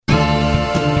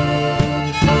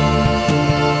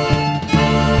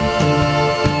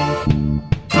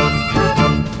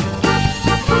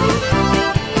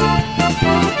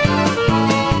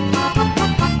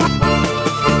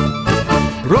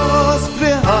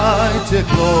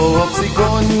Спочивайте, хлопці,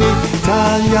 коні,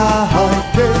 та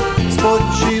лягайте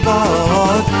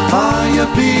спочивать, а я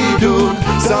піду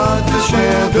сад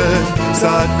вишневий,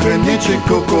 сад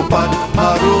Кременчуку копать,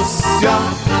 Маруся,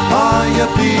 а я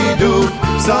піду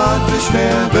сад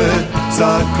вишневий,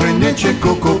 сад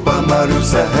Кременчуку копать,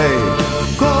 Маруся, гей.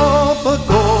 Копа,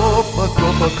 копа,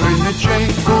 копа,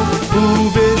 Кременчуку у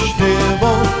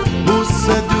вишневому, у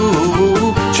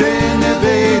саду, чи не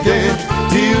вийде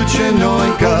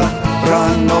дівчинонька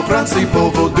рано вранці по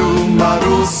воду,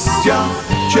 Маруся,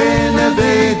 чи не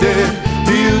вийде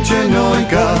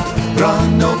дівчинонька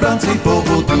рано вранці по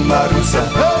воду, Маруся.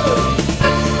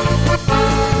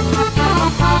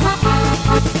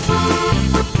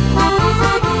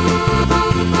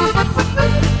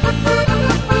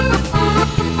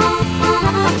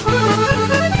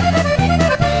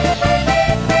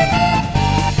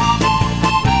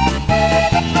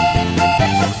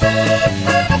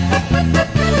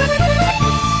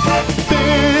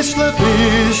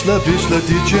 Пішла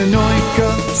дівчинонька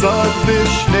сад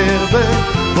вишневий,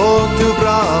 воду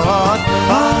брат,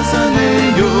 а за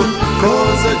нею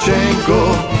козаченько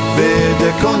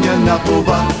веде коня на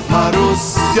повал,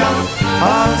 Маруся, а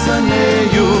за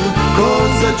нею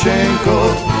козаченько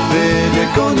веде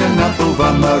коня на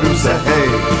повал, Маруся, гей.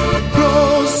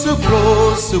 Просу,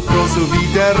 просу, просу,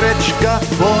 вітеречка,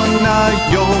 вона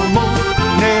йому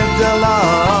не дала,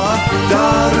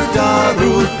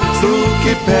 дару, з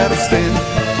руки перстень,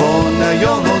 вона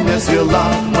його не з'їла,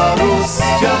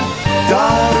 Маруся,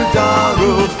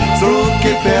 дару, з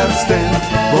руки перстень,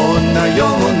 вона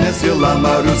його не з'їла,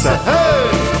 Маруся, гей!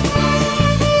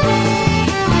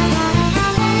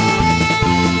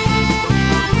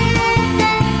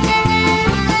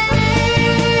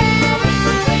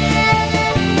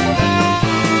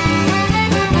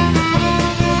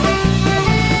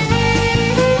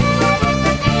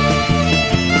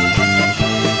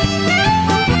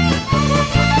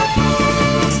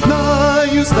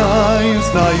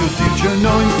 Знаю,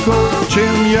 дівчинонько,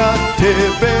 чим я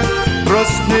тебе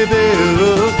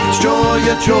розгнівив, що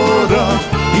я вчора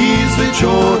із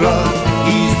вечора,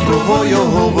 із другою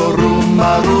говорю,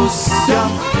 Маруся,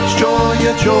 що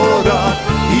я вчора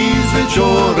із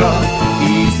вечора,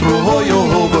 із другою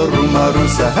говорю,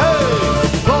 Маруся, гей!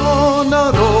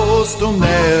 Вона ростом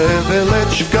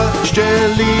невеличка, ще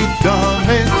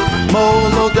літами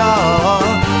молода,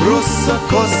 руса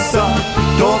коса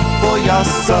до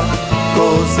пояса,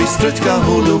 кози стрічка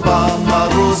голуба,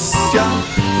 Маруся,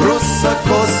 руса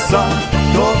коса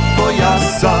до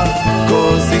пояса,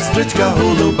 кози стрічка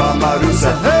голуба,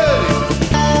 Маруся, гей!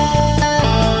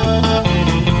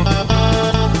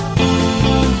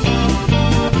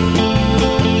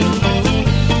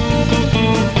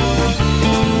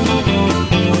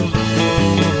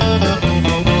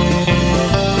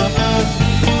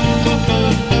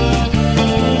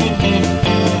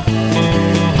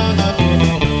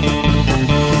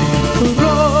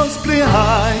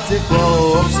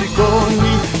 Хлопці,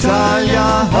 коні, та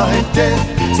лягайте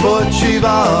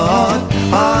спочивать,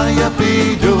 а я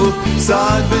піду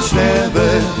сад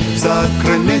вишневий, сад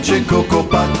Кременчуку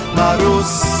копать,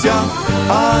 Маруся,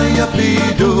 а я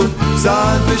піду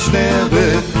сад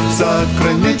вишневий, сад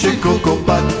Кременчуку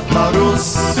копать,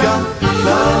 Маруся,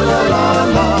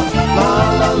 ла-ла-ла-ла,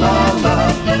 ла-ла-ла-ла,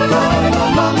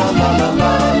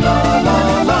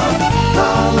 ла-ла-ла-ла-ла-ла-ла-ла-ла,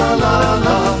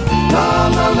 ла-ла-ла-ла,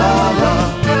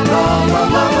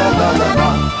 ла-ла-ла-ла.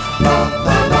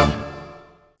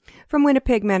 From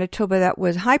Winnipeg, Manitoba, that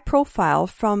was High Profile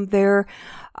from their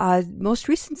most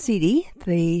recent CD,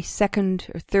 the second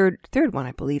or third one,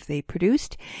 I believe they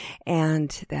produced, and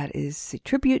that is a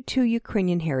tribute to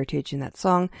Ukrainian heritage. In that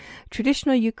song,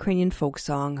 traditional Ukrainian folk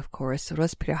song, of course,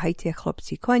 Rozpirahajte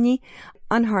Chlopci Koni,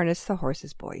 Unharness the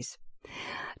Horses, Boys.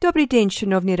 Добрий день,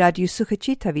 шановні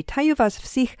радіослухачі, та вітаю вас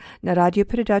всіх на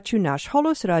радіопередачу «Наш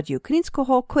голос» радіо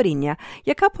українського коріння,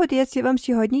 яка подається вам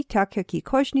сьогодні, так як і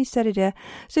кожній середи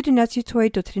з 11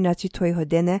 до 13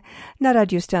 години на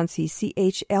радіостанції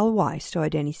CHLY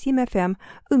 101.7 FM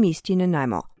у місті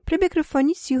Нанаймо. При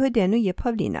мікрофоні цю годину є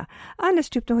Павліна, а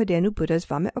наступну годину буде з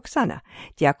вами Оксана.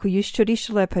 Дякую, що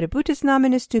рішили перебути з нами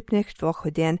наступних 2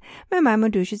 годин. Ми маємо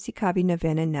дуже цікаві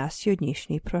новини на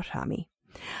сьогоднішній програмі.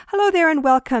 Hello there and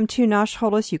welcome to Nash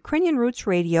Holos Ukrainian Roots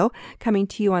Radio, coming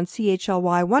to you on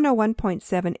CHLY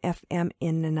 101.7 FM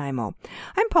in Nanaimo.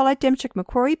 I'm Paulette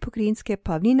Demchik-McQuarrie, Pukrinske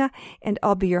Pavlina, and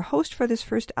I'll be your host for this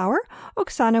first hour.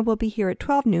 Oksana will be here at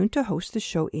 12 noon to host the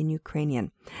show in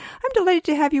Ukrainian. I'm delighted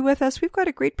to have you with us. We've got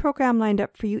a great program lined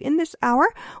up for you. In this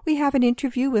hour, we have an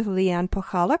interview with Leanne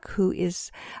Pochalak, who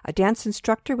is a dance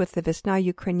instructor with the Vesna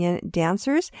Ukrainian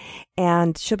Dancers,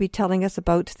 and she'll be telling us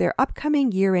about their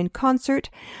upcoming year-end concert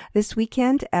this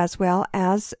weekend, as well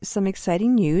as some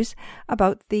exciting news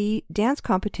about the dance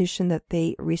competition that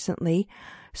they recently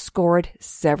scored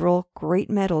several great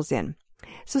medals in.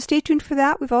 So stay tuned for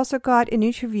that. We've also got an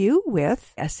interview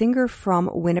with a singer from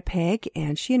Winnipeg,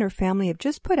 and she and her family have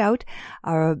just put out,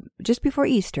 just before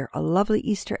Easter, a lovely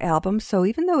Easter album. So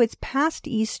even though it's past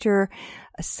Easter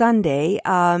Sunday,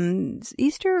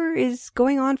 Easter is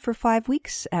going on for 5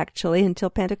 weeks, actually, until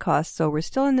Pentecost. So we're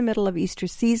still in the middle of Easter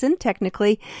season,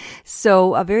 technically.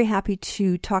 So very happy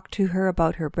to talk to her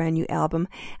about her brand new album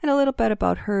and a little bit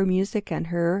about her music and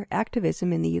her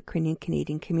activism in the Ukrainian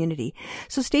Canadian community.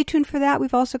 So stay tuned for that.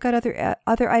 We've also got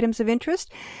other items of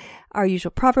interest, our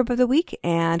usual proverb of the week,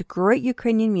 and great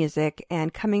Ukrainian music.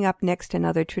 And coming up next,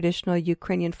 another traditional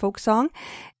Ukrainian folk song.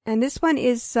 And this one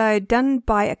is done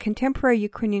by a contemporary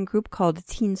Ukrainian group called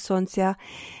Teen Soncia.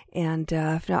 And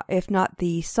if not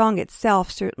the song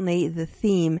itself, certainly the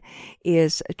theme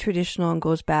is traditional and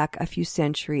goes back a few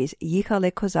centuries.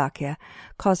 Yichale Kozaki,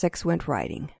 Cossacks went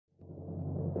riding.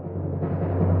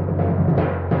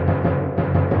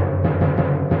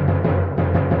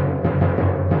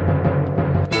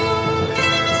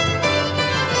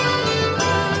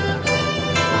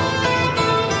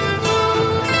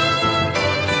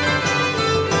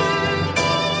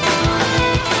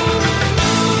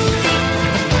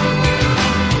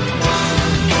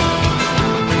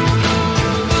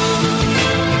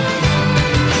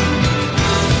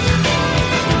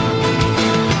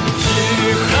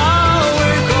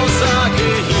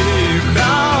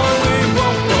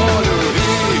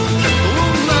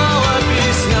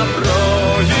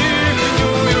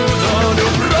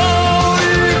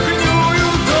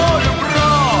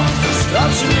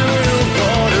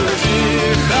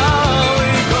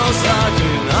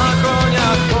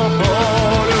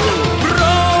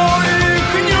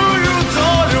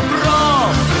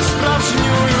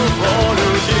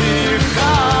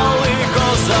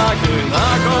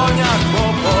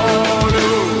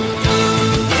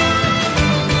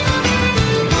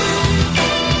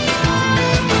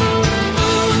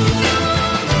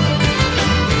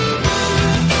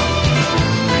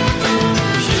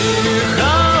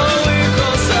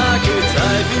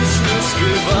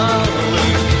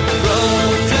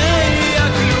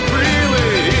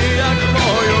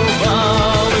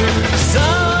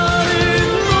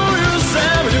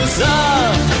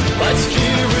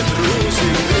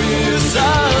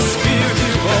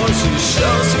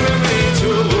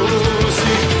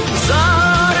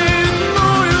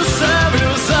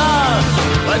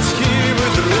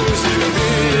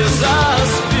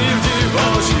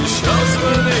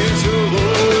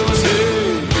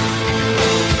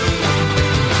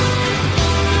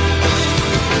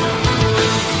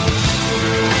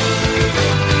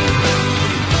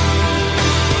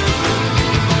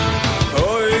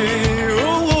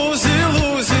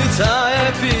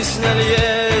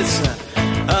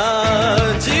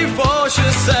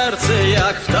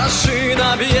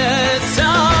 Пташина б'ється,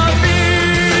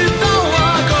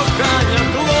 віддала кохання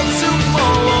хлопцю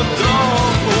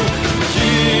молодому.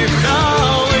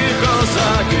 Їхали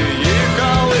козаки,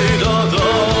 їхали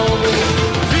додому.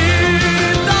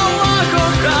 Віддала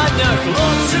кохання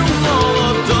хлопцю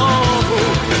молодому.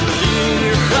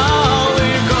 Їхали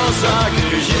козаки,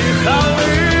 їхали.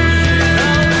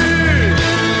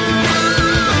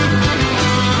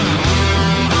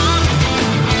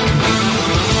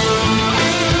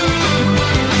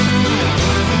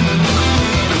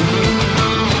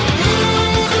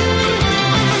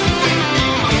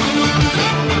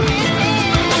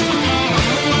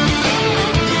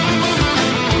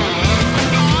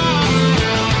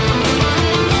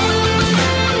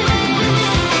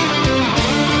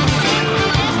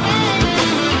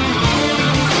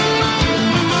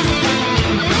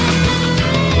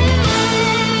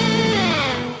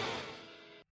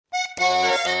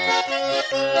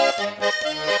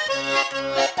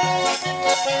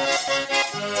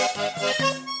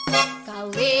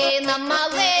 Калина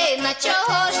малина,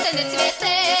 чого ж ти не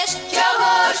цвітеш?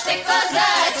 Чого ж ти,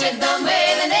 козаче, до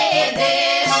мене не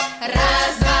йдеш?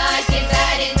 Раз, два,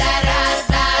 тітаріта, раз,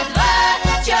 та два.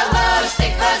 Чого ж ти,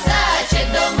 козаче,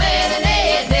 до мене не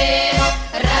йдеш?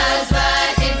 Раз, два,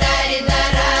 тітаріта,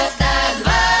 раз, та два.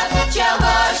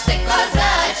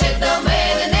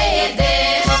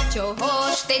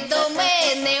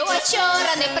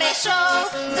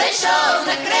 пішов, зайшов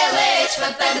на крилечко,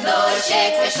 так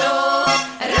дощик пішов.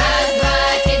 Раз, два,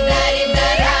 тіда-ріда,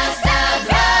 раз, та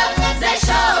два.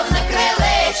 Зайшов на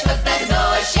крилечко, так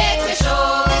дощик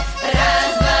пішов.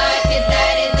 Раз, два,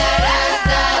 тіда-ріда, раз,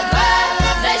 та два.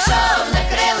 Зайшов на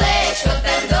крилечко,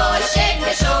 так дощик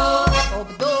пішов.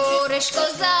 Обдуриш,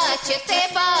 козаче, ти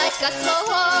батька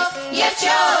свого. Я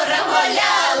вчора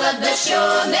гуляла,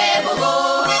 дощу не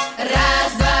було.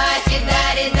 Раз, два,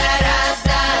 тіда-ріда, раз,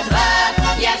 та два.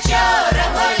 Я вчора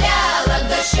гуляла,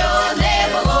 дощу не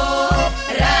було.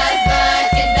 Раз, два,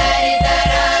 тіда-ріда,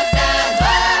 раз, та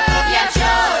два. Я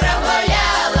вчора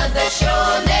гуляла, дощу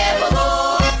не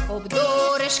було.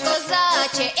 Обдуриш,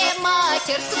 козаче, і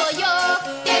матір свою.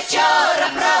 Я вчора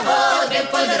проводив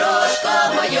подружку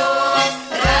мою.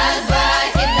 Раз, два,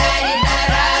 тіда-ріда,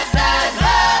 раз, та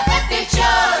два. Ти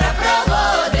вчора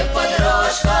проводив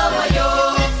подружку мою.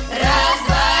 Раз,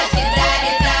 два,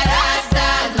 тіда-ріда, раз, та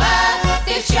два.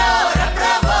 Ти вчора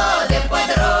проводив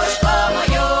подружку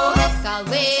мою.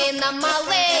 Калина,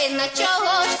 малина,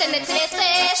 чого ж ти не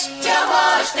цвітеш? Чого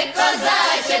ж ти,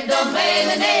 козаче, до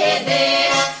мене не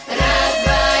йдеш? Раз,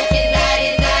 два,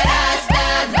 тіда-ріда, раз, та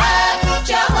два.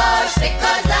 Чого ж ти,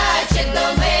 козаче, до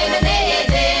мене не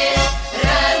йдеш?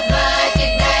 Раз, два,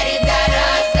 тіда-ріда,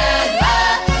 раз, та два.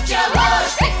 Чого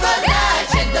ж ти,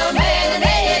 козаче, до мене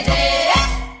не йдеш?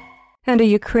 And a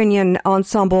Ukrainian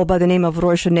ensemble by the name of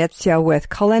Rozhanetsia with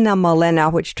Kalena Malena,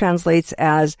 which translates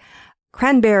as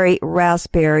cranberry,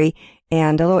 raspberry.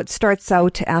 And although it starts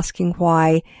out asking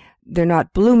why they're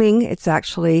not blooming, it's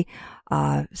actually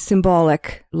a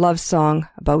symbolic love song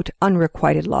about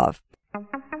unrequited love.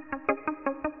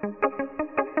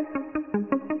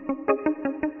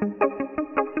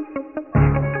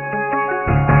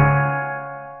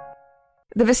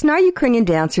 The Vesna Ukrainian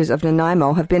dancers of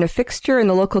Nanaimo have been a fixture in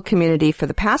the local community for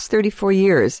the past 34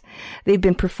 years. They've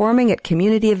been performing at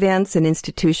community events and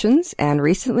institutions and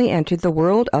recently entered the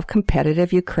world of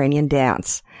competitive Ukrainian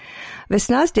dance.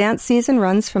 Vesna's dance season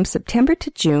runs from September to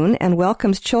June and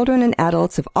welcomes children and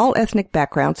adults of all ethnic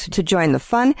backgrounds to join the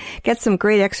fun, get some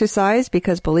great exercise,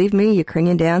 because believe me,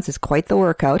 Ukrainian dance is quite the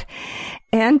workout,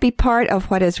 and be part of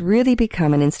what has really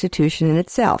become an institution in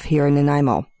itself here in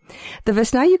Nanaimo. The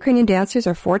Vesna Ukrainian dancers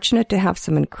are fortunate to have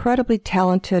some incredibly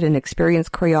talented and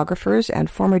experienced choreographers and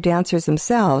former dancers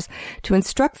themselves to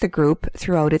instruct the group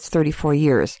throughout its 34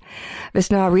 years.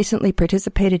 Vesna recently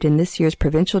participated in this year's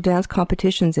provincial dance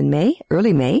competitions in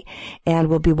early May, and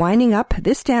will be winding up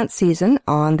this dance season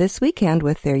on this weekend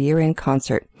with their year-end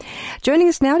concert. Joining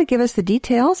us now to give us the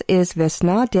details is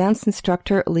Vesna dance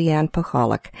instructor Leanne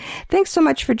Puchalik. Thanks so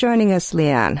much for joining us,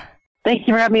 Leanne. Thank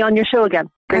you for having me on your show again.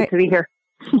 Great to be here.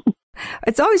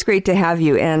 It's always great to have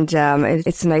you, and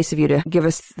it's nice of you to give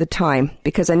us the time,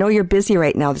 because I know you're busy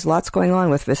right now. There's lots going on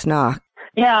with Vesna.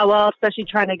 Yeah, well, especially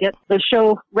trying to get the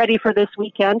show ready for this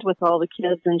weekend with all the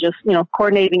kids and just,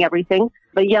 coordinating everything.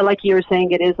 But yeah, like you were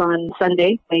saying, it is on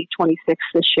Sunday, May 26th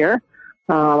this year,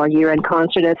 our year-end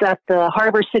concert. It's at the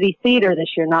Harbor City Theater this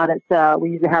year, not at,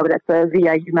 we usually have it at the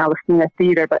VIU Malacina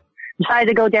Theater, but decided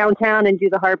to go downtown and do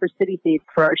the Harbor City Theater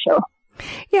for our show.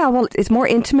 Yeah, well, it's more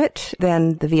intimate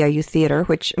than the VIU Theater,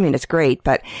 which, it's great,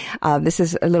 but this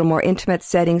is a little more intimate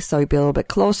setting, so you'll be a little bit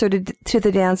closer to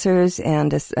the dancers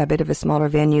and a bit of a smaller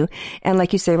venue. And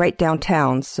like you say, right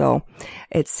downtown, so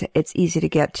it's easy to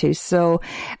get to. So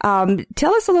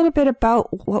tell us a little bit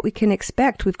about what we can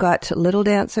expect. We've got little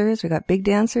dancers, we've got big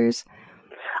dancers.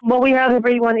 Well, we have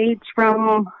everyone aged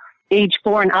from age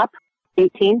 4 and up.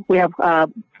 18. We have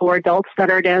 4 adults that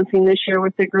are dancing this year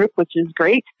with the group, which is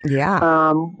great.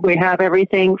 Yeah. We have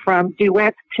everything from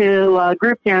duet to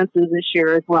group dances this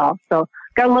year as well. So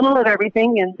got a little of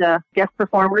everything, and guest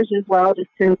performers as well, just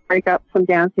to break up some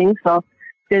dancing. So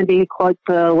it's going to be quite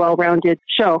a well-rounded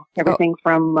show. Everything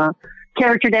from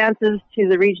character dances to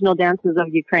the regional dances of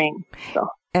Ukraine. So.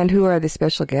 And who are the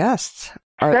special guests?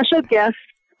 Special guest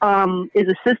is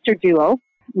a sister duo,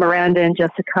 Miranda and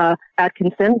Jessica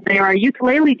Atkinson. They are a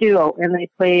ukulele duo, and they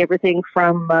play everything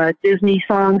from Disney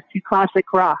songs to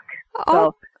classic rock.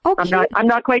 So okay. I'm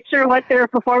not quite sure what they're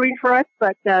performing for us,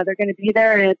 but they're going to be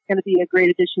there, and it's going to be a great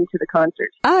addition to the concert.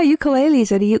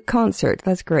 Ukuleles at a uke concert.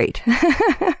 That's great.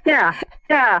 Yeah,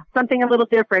 something a little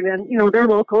different, and they're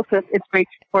local, so it's great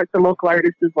to support the local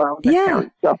artists as well.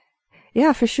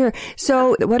 Yeah, for sure.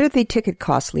 So, what are the ticket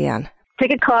costs, Leanne?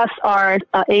 Ticket costs are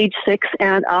age 6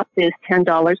 and up is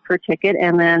 $10 per ticket,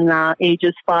 and then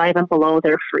ages 5 and below,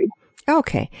 they're free.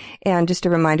 Okay. And just a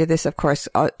reminder, this, of course,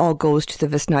 all goes to the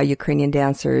Vesna Ukrainian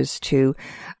dancers to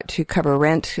cover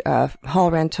rent, hall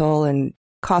rental and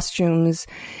costumes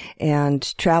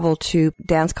and travel to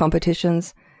dance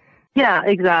competitions. Yeah,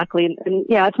 exactly. And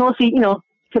yeah, it's mostly,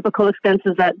 typical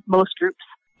expenses that most groups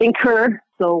incur.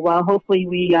 So hopefully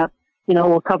we,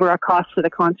 we'll cover our costs for the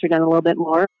concert and a little bit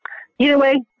more. Either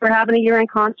way, we're having a year-end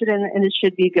concert and it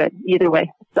should be good either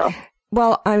way. So.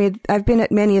 Well, I mean, I've been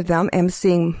at many of them,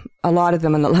 emceeing a lot of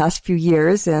them in the last few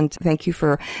years, and thank you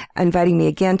for inviting me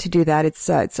again to do that. It's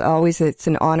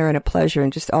an honor and a pleasure,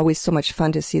 and just always so much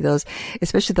fun to see those,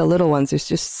 especially the little ones. They're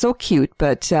just so cute.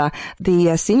 But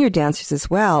the senior dancers as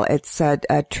well. It's a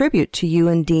tribute to you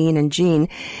and Dean and Jean,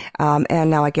 and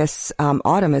now I guess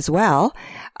Autumn as well.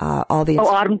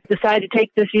 Autumn decided to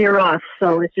take this year off,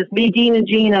 so it's just me, Dean, and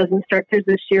Jean as instructors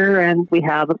this year, and we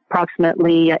have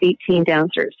approximately 18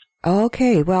 dancers.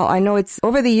 Okay. Well, I know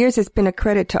over the years, it's been a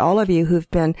credit to all of you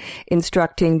who've been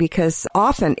instructing, because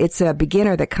often it's a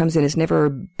beginner that comes in, has never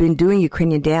been doing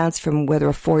Ukrainian dance, from whether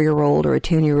a 4-year-old or a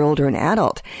 10-year-old or an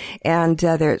adult. And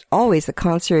there's always a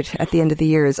concert at the end of the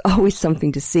year is always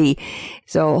something to see.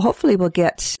 So hopefully we'll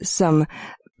get some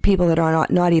people that are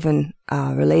not even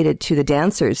related to the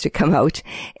dancers to come out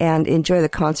and enjoy the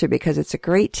concert, because it's a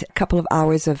great couple of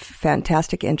hours of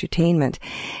fantastic entertainment.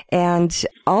 And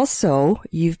also,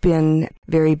 you've been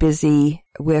very busy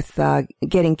with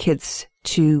getting kids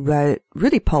to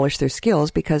really polish their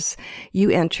skills, because you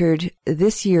entered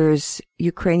this year's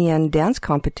Ukrainian dance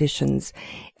competitions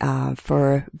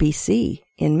for BC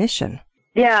in Mission.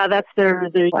 Yeah, that's their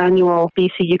annual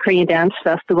BC Ukrainian Dance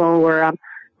Festival, where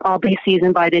all BC is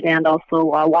invited, and also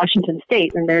Washington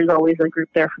State. And there's always a group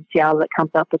there from Seattle that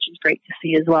comes up, which is great to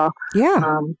see as well.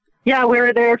 Yeah. We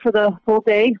were there for the full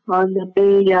day on the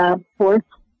May 4th.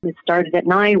 It started at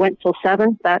 9, went till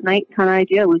 7 that night kind of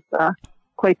idea. It was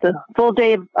quite the full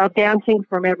day of dancing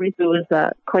from everything. It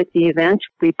was quite the event.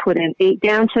 We put in 8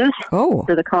 dances for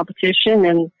the competition,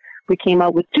 and we came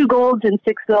out with 2 golds and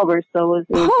 6 silvers. So it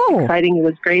was exciting. It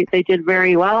was great. They did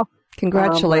very well.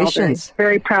 Congratulations.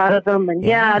 Very proud of them. And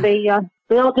they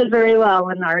all did very well.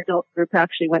 And our adult group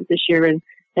actually went this year and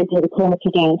did a community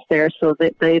dance there. So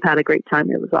they've had a great time.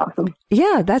 It was awesome.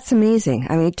 Yeah, that's amazing.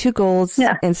 I mean, 2 golds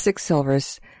and 6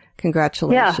 silvers.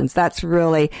 Congratulations. Yeah. That's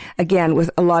really, again,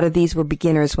 with a lot of these were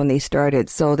beginners when they started.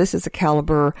 So this is a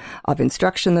caliber of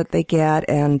instruction that they get.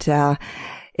 And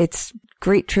it's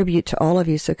great tribute to all of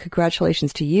you. So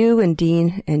congratulations to you and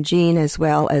Dean and Jean, as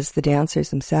well as the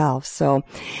dancers themselves. So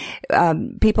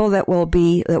people that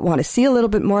want to see a little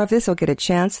bit more of this will get a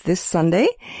chance this Sunday,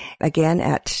 again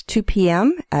at 2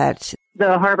 p.m. at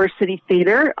the Harbor City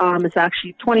Theater. It's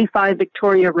actually 25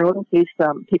 Victoria Road, in case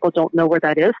people don't know where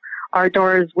that is. Our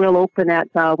doors will open at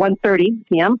 1:30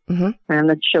 p.m. And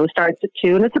the show starts at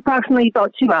 2, and it's approximately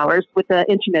about 2 hours with an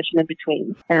intermission in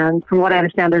between. And from what I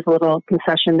understand, there's a little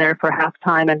concession there for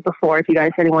halftime and before,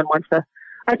 if anyone wants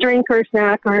a drink or a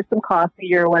snack or some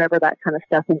coffee or whatever, that kind of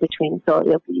stuff in between. So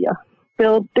it'll be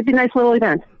a nice little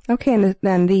event. Okay, and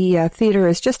then the theater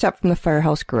is just up from the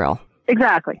Firehouse Grill.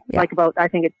 Exactly. Yeah. I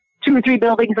think it's 2 or 3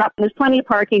 buildings up, and there's plenty of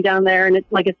parking down there, and it's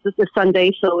just a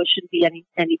Sunday, so it shouldn't be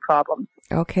any problem.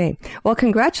 Okay. Well,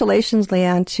 congratulations,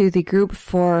 Leanne, to the group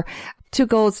for 2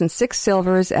 golds and 6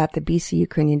 silvers at the BC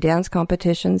Ukrainian Dance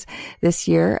Competitions this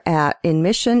year in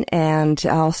Mission, and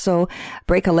also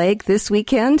break a leg this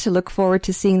weekend. To look forward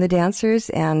to seeing the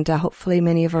dancers, and hopefully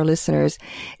many of our listeners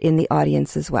in the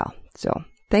audience as well. So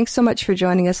thanks so much for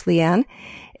joining us, Leanne,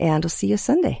 and we'll see you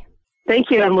Sunday.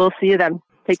 Thank you, and we'll see you then.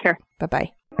 Take care.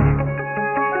 Bye-bye.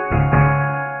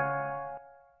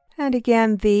 And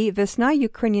again, the Vesna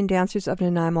Ukrainian Dancers of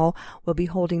Nanaimo will be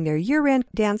holding their year-end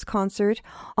dance concert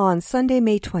on Sunday,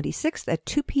 May 26th at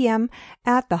 2 p.m.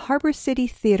 at the Harbor City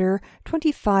Theater,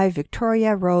 25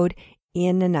 Victoria Road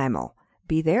in Nanaimo.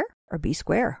 Be there or be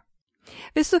square.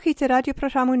 Vyslухайте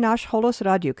радіопрограму «Наш голос»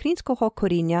 радіо Українського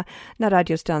коріння на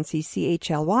радіостанції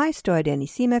CHLY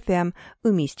 101.7 FM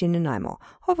у місті Нанаймо.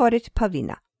 Говорить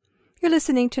Павліна. You're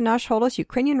listening to Nash Holos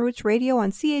Ukrainian Roots Radio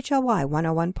on CHLY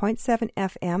 101.7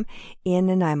 FM in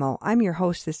Nanaimo. I'm your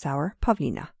host this hour,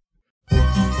 Pavlina.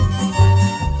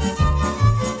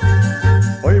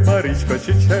 Ой, Марічко,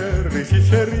 чичери,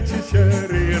 чичери,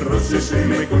 чичери, розчеши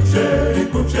ми кучері,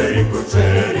 кучері,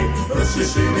 кучері,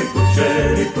 розчеши ми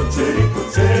кучері, кучері,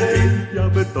 кучері. Я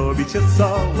би тобі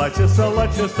чесала, чесала,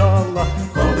 чесала,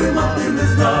 коли мати не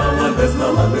знала, не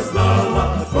знала, не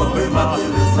знала, коли мати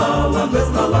не знала, не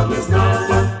знала, не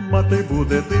знала. Мати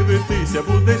буде дивитися,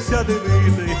 будеся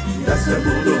дивити, я се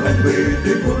буду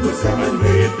ганьбити, будуся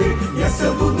ганьбити, я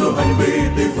се буду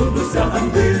ганьбити, будуся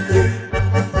ганьбити.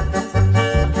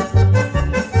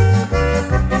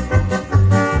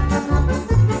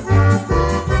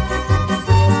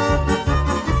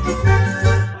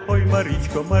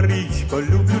 Марічко, Марічко,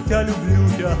 люблю тя,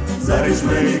 заріж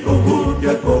мені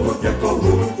когутя, когутя,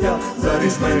 когутя,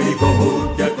 заріж мені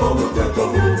когутя, когутя,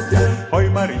 когутя. Ой,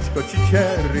 Марічко,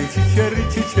 чичери, чичери,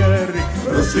 чичери,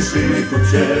 розчеши ми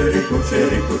кучері,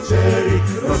 кучері, кучері,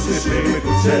 розчеши ми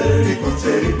кучері,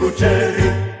 кучері,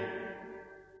 кучері.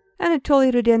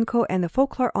 Anatoly Rudenko and the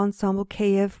Folklore Ensemble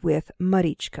Kyiv with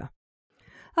Marichka.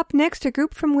 Up next, a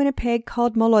group from Winnipeg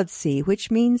called Molodzy,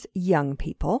 which means young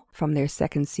people, from their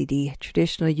second CD,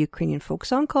 traditional Ukrainian folk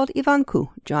song called Ivanku,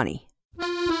 Johnny.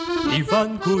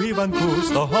 Іванку, Іванку, з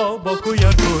того боку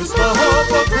ярку, з того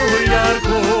боку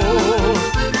ярку.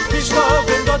 Пішла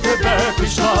бим до тебе,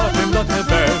 пішла бим до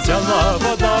тебе, взяла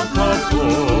вода в хатку.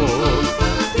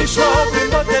 Пішла бим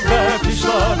до тебе,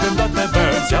 пішла бим до тебе,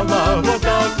 взяла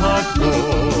вода в хатку.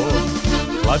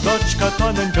 Ладочка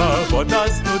тоненька, вода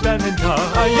студененька,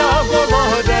 а я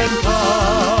молоденька.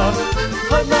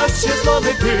 Одна ще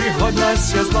зломити, одна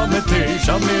ще зломити,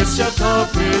 жамися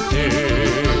топити.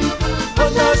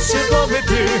 Одна ще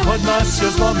зломити, одна ще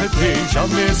зломити,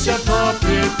 жамися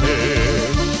топити.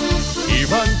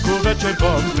 Іванку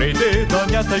вечірком, прийди до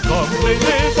нятайком,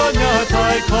 прийди до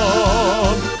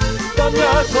нятайком. До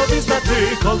някові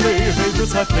знати, коли вийду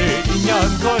з хати, і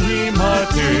нянко, і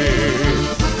мати.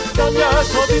 До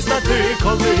някові знати,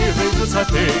 коли вийду з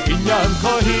хати, і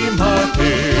нянко, і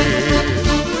мати.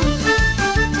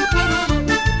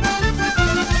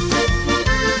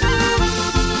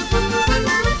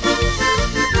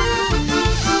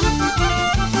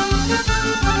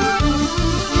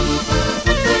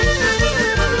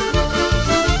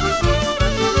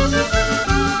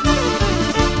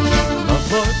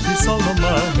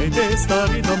 Не йди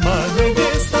старі дома, не йди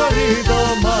старі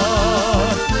дома.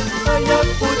 А як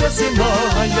буде сіно,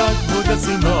 а як буде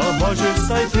сіно, можеш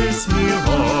зайти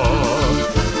сміло.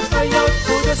 А як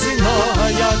буде сіно, а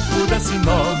як буде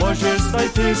сіно, можеш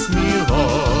зайти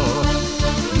сміло.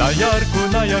 На ярку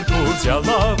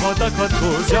взяла вода кладку,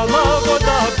 взяла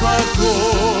вода кладку.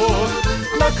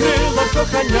 Накрила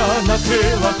кохання,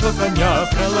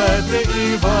 прилети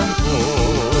Іванку.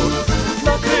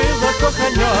 Накрила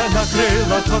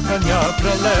кохання,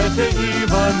 прилети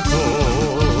Іванку.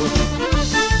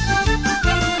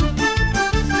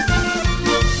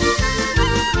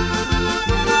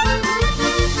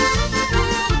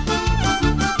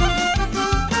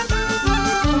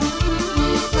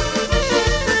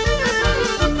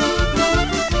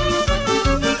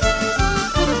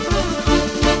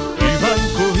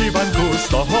 Іванку, з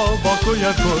того боку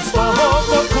ярку, з того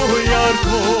боку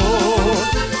ярку.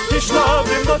 Пішла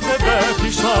бим до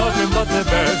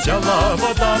тебе, взяла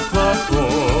вода в кладку.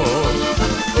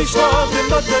 Пішла бим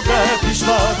до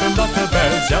тебе,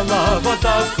 взяла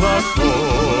вода в кладку.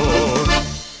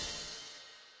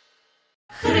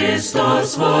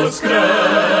 Христос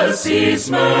воскрес із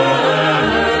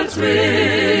мертвих,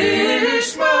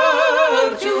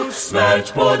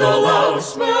 смерть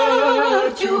подолав,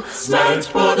 смерть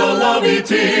подолав і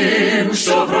тим,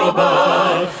 що в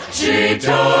гробах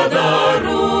життя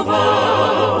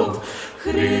дарував.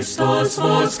 Христос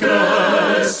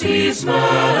воскрес із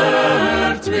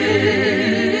мертвих,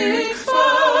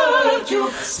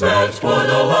 смерть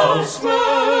подолав,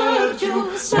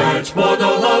 смерть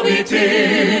подолав і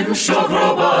тим, що в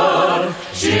гробах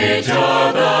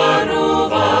життя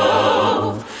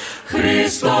дарував.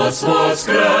 Христос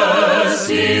воскрес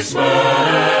із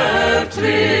мертвих,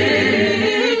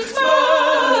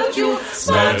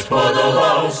 смерть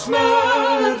подолав,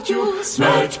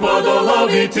 смерть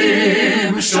подолав і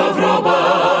тим, що в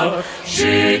гробах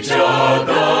життя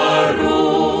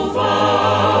дарував.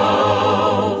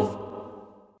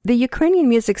 The Ukrainian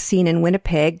music scene in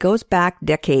Winnipeg goes back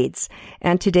decades,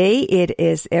 and today it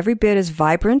is every bit as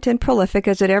vibrant and prolific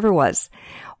as it ever was.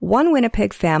 One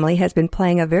Winnipeg family has been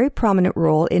playing a very prominent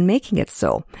role in making it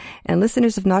so, and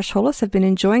listeners of Nash Holos have been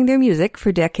enjoying their music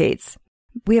for decades.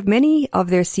 We have many of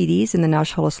their CDs in the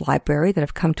Nash Holos library that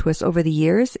have come to us over the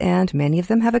years, and many of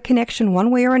them have a connection one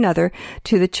way or another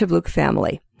to the Chabluk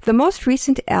family. The most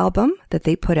recent album that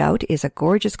they put out is a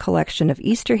gorgeous collection of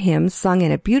Easter hymns sung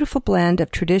in a beautiful blend of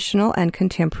traditional and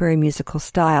contemporary musical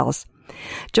styles.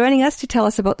 Joining us to tell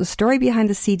us about the story behind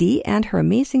the CD and her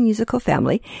amazing musical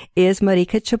family is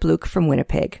Marika Chabluk from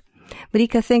Winnipeg.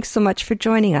 Marika, thanks so much for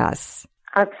joining us.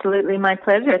 Absolutely, my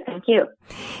pleasure. Thank you.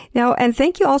 Now, and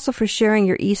thank you also for sharing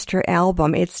your Easter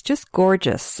album. It's just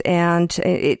gorgeous, and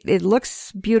it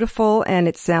looks beautiful, and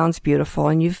it sounds beautiful.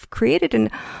 And you've created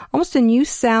almost a new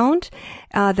sound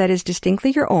that is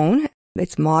distinctly your own.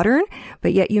 It's modern,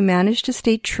 but yet you managed to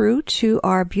stay true to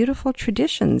our beautiful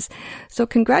traditions. So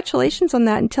congratulations on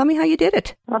that, and tell me how you did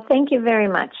it. Well, thank you very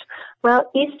much.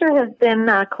 Well, Easter has been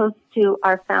close to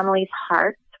our family's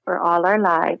hearts for all our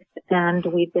lives, and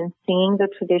we've been singing the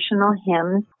traditional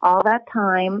hymns all that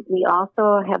time. We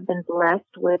also have been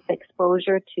blessed with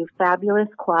exposure to fabulous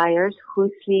choirs,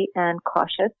 Husli and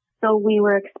Koshut. So we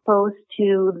were exposed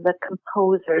to the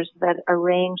composers that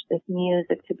arranged this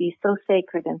music to be so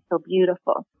sacred and so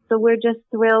beautiful. So we're just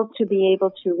thrilled to be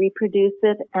able to reproduce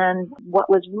it. And what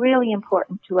was really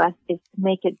important to us is to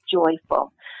make it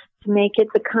joyful, to make it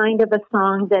the kind of a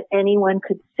song that anyone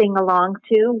could sing along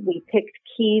to. We picked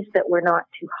keys that were not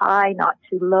too high, not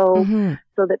too low,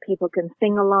 so that people can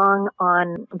sing along.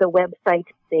 On the website,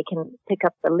 they can pick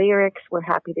up the lyrics. We're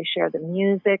happy to share the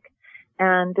music.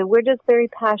 And we're just very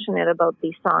passionate about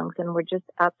these songs, and we're just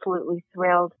absolutely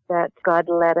thrilled that God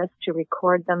led us to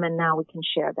record them, and now we can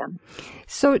share them.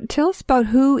 So tell us about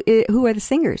who are the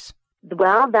singers?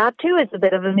 Well, that too is a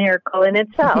bit of a miracle in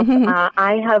itself.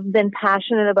 I have been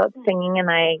passionate about singing, and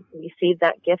I received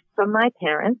that gift from my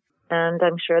parents, and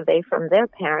I'm sure they from their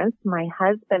parents. My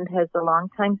husband is a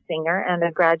longtime singer and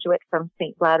a graduate from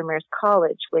St. Vladimir's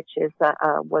College, which is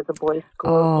was a boys'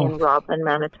 school in Roblin,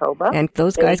 Manitoba. And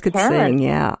those guys could sing,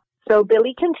 yeah. So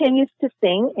Billy continues to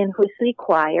sing in Husli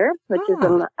Choir, which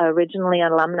is originally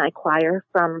an alumni choir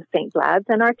from St. Vlad's,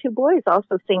 and our two boys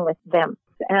also sing with them.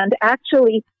 And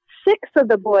actually, 6 of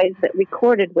the boys that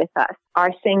recorded with us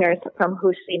are singers from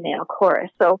Husli Male Chorus.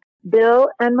 So Bill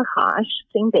and Mahash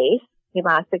sing bass,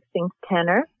 Elastic sings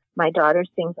tenor, my daughter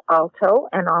sings alto,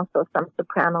 and also some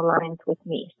soprano lines with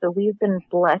me. So we've been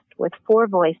blessed with 4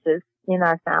 voices in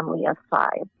our family of 5.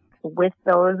 With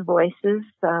those voices,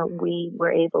 we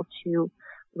were able to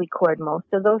record most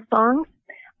of those songs.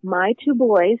 My 2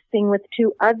 boys sing with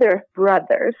 2 other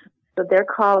brothers. So they're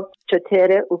called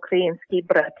Chotere Ukrainsky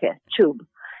Bratya, Chub.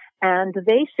 And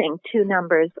they sing 2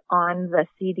 numbers on the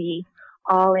CD,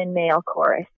 all in male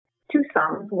chorus. 2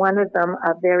 songs. One of them,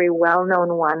 a very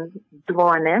well-known one,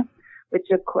 Dvone, which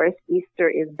of course Easter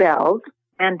is bells.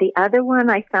 And the other one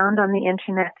I found on the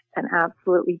internet, an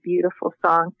absolutely beautiful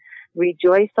song,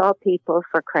 Rejoice All People,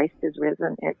 for Christ is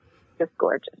Risen. It's just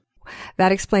gorgeous.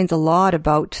 That explains a lot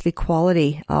about the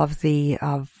quality of the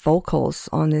vocals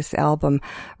on this album.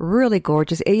 Really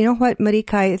gorgeous. You know what,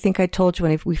 Marika, I think I told you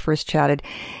when we first chatted.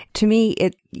 To me,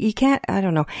 this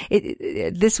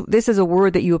is a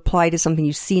word that you apply to something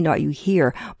you see, not you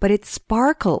hear, but it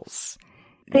sparkles.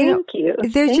 Thank you.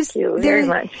 Thank you very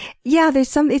much. Yeah,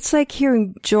 it's like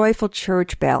hearing joyful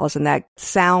church bells and that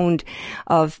sound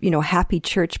of, happy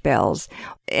church bells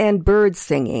and birds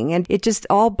singing, and it just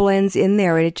all blends in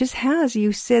there. And it just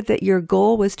you said that your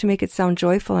goal was to make it sound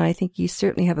joyful, and I think you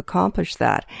certainly have accomplished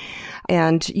that.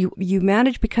 And you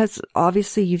managed, because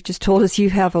obviously you've just told us you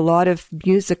have a lot of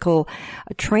musical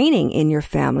training in your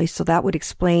family, so that would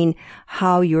explain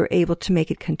how you're able to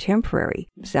make it contemporary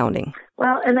sounding.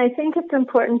 Well, and I think it's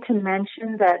important to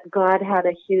mention that God had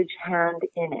a huge hand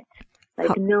in it.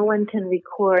 Like, no one can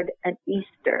record an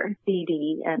Easter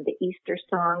CD and the Easter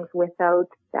songs without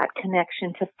that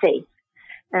connection to faith.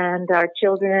 And our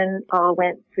children all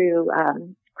went through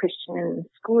Christian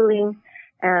schooling,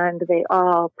 and they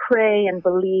all pray and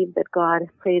believe that God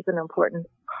plays an important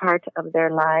part of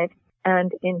their lives.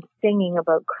 And in singing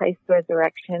about Christ's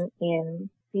resurrection, in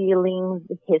feeling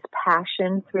His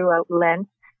passion throughout Lent,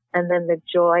 and then the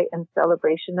joy and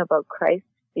celebration about Christ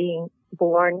being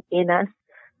born in us,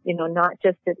 not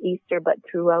just at Easter, but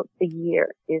throughout the year,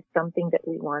 is something that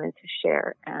we wanted to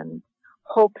share, and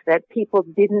hope that people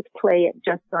didn't play it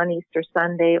just on Easter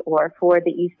Sunday or for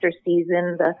the Easter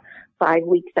season, the 5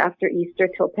 weeks after Easter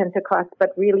till Pentecost,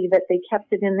 but really that they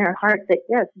kept it in their heart that,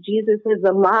 yes, Jesus is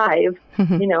alive,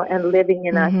 and living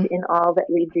in us in all that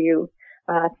we do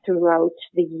throughout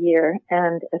the year,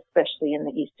 and especially in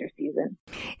the Easter season.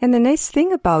 And the nice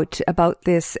thing about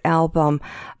this album,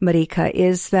 Marika,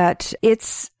 is that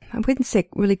I wouldn't say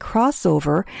really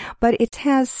crossover, but it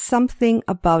has something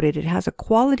about it. It has a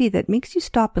quality that makes you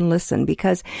stop and listen,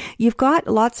 because you've got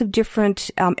lots of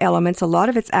different elements. A lot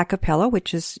of it's a cappella,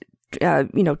 which is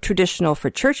traditional for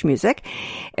church music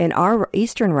in our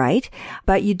Eastern Rite,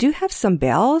 but you do have some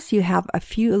bells. You have a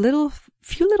few little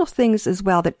things as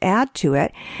well that add to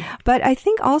it. But I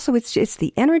think also it's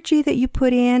the energy that you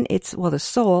put in. It's, the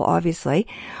soul, obviously,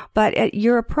 but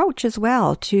your approach as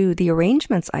well to the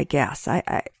arrangements, I guess.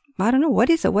 I don't know. What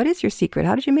is it? What is your secret?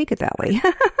 How did you make it that way?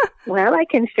 Well, I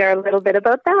can share a little bit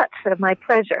about that. It's my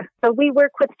pleasure. So we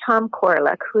work with Tom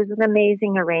Korluk, who's an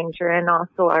amazing arranger and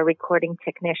also our recording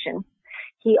technician.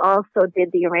 he also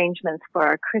did the arrangements for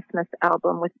our Christmas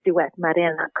album with Duet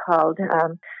Marina called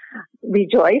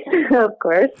Rejoice, of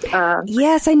course.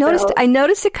 Yes, I noticed. I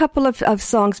noticed a couple of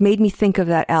songs made me think of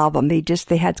that album. They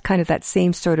had kind of that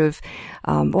same sort of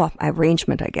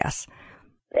arrangement, I guess.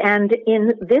 And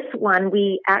in this one,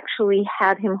 we actually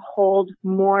had him hold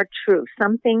more true.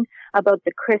 Something about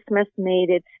the Christmas made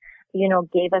it,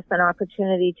 gave us an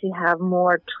opportunity to have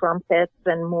more trumpets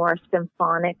and more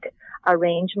symphonic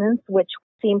arrangements, which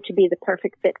seemed to be the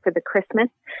perfect fit for the Christmas.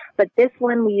 But this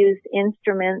one, we used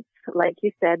instruments, like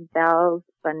you said, bells,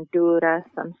 bandura,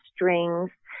 some strings.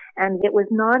 And it was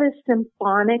not as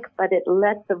symphonic, but it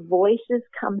let the voices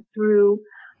come through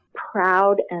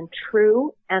proud and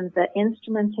true, and the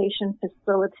instrumentation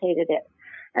facilitated it.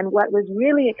 And what was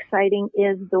really exciting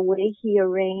is the way he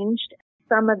arranged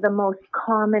some of the most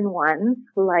common ones,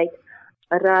 like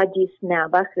Radis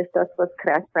Neba, Christos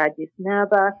Voskres, Radis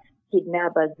Neba, Hid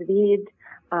Neba Zvid,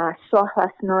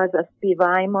 Sohlas Noza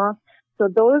Spivajmo. So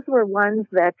those were ones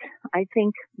that I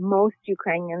think most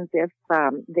Ukrainians, if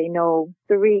they know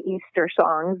 3 Easter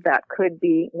songs, that could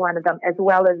be one of them, as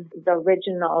well as the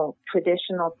original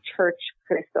traditional church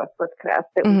Christos Voskres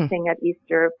that we sing at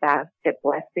Easter basket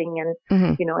blessing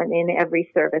and, and in every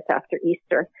service after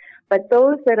Easter. But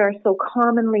those that are so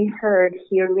commonly heard,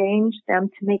 he arranged them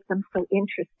to make them so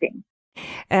interesting.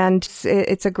 And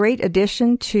it's a great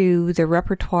addition to the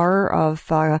repertoire of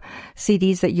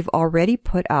CDs that you've already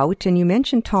put out. And you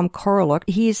mentioned Tom Koroluk.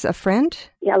 He's a friend?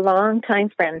 Yeah, long-time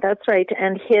friend. That's right.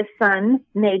 And his son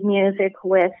made music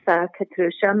with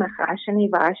Katrusha, Machash,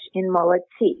 and Ivash in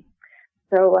Molodsi.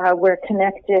 So we're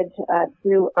connected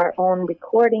through our own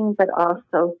recording, but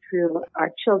also through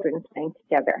our children playing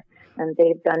together. And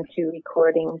they've done 2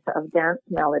 recordings of dance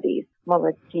melodies,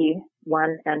 Molodsi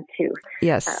 1 and 2.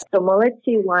 Yes. So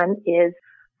Molodsi 1 is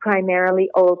primarily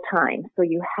old time. So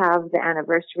you have the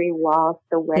anniversary waltz,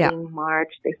 the wedding march,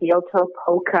 the heel-toe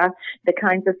polka, the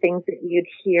kinds of things that you'd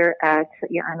hear at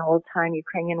an old-time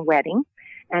Ukrainian wedding.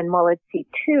 And Molodsi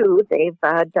 2, they've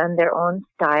done their own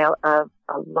style of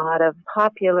a lot of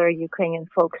popular Ukrainian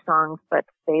folk songs, but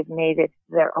they've made it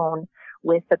their own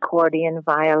with accordion,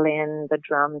 violin, the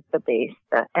drums, the bass.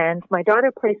 And my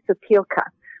daughter plays sopilka,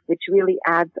 which really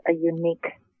adds a unique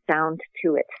sound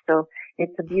to it. So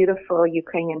it's a beautiful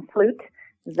Ukrainian flute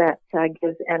that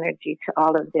gives energy to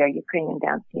all of their Ukrainian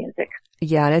dance music.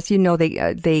 Yeah, and as you know,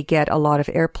 they get a lot of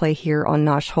airplay here on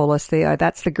Nash Holos.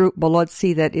 That's the group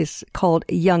Molodsi that is called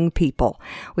Young People,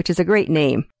 which is a great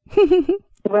name.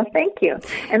 Well, thank you.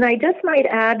 And I just might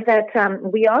add that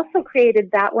we also created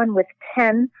that one with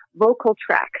 10 vocal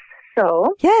tracks.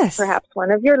 So yes, perhaps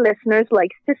one of your listeners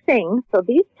likes to sing. So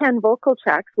these 10 vocal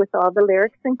tracks with all the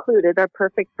lyrics included are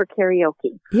perfect for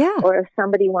karaoke. Yeah. Or if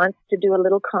somebody wants to do a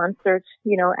little concert,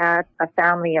 at a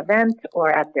family event or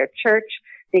at their church,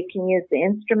 they can use the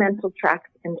instrumental tracks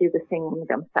and do the singing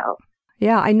themselves.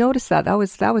 Yeah, I noticed that.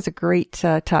 That was a great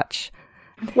touch.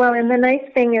 Well, and the nice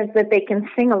thing is that they can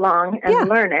sing along and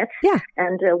learn it. Yeah.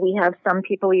 And we have some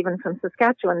people even from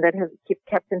Saskatchewan that have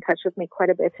kept in touch with me quite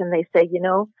a bit, and they say,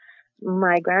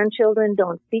 my grandchildren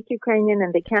don't speak Ukrainian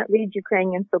and they can't read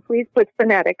Ukrainian, so please put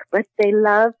phonetic, but they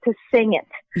love to sing it.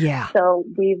 Yeah. So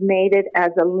we've made it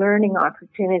as a learning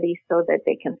opportunity so that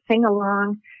they can sing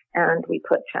along, and we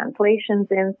put translations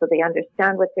in so they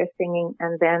understand what they're singing,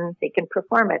 and then they can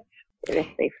perform it if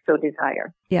they so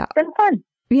desire. Yeah. It's been fun.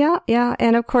 Yeah.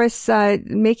 And of course,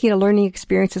 making a learning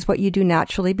experience is what you do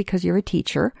naturally because you're a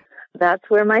teacher. That's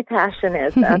where my passion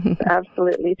is. That's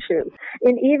absolutely true.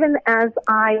 And even as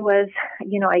I was,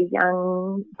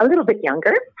 a little bit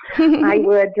younger, I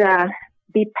would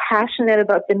be passionate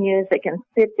about the music and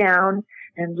sit down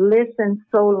and listen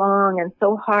so long and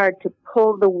so hard to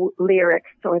pull the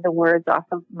lyrics or the words off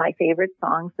of my favorite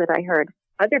songs that I heard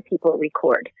other people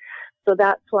record. So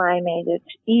that's why I made it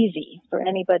easy for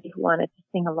anybody who wanted to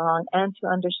sing along and to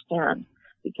understand.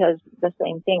 Because the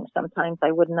same thing, sometimes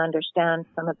I wouldn't understand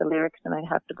some of the lyrics and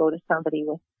I'd have to go to somebody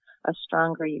with a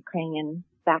stronger Ukrainian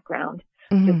background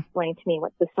to explain to me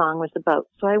what the song was about.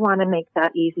 So I want to make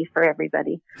that easy for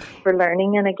everybody for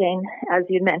learning. And again, as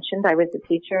you mentioned, I was a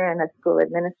teacher and a school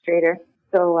administrator.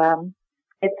 So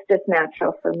it's just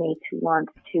natural for me to want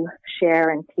to share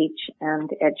and teach and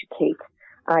educate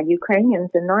Ukrainians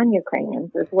and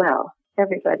non-Ukrainians as well.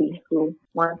 Everybody who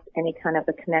wants any kind of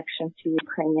a connection to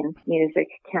Ukrainian music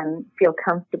can feel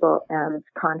comfortable and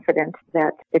confident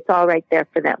that it's all right there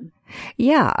for them.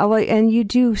 Yeah, well, and you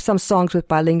do some songs with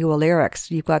bilingual lyrics.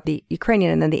 You've got the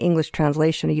Ukrainian and then the English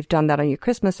translation. You've done that on your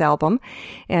Christmas album,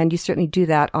 and you certainly do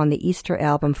that on the Easter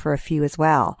album for a few as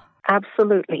well.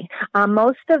 Absolutely.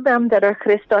 Most of them that are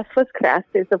Christos Voskres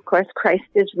is, of course, Christ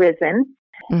is risen.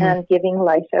 and giving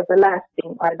life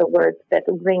everlasting are the words that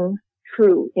ring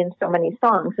true in so many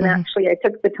songs. And actually, I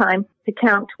took the time to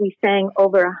count. We sang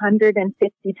over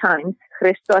 150 times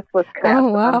Christos was Christ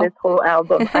on this whole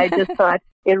album. I just thought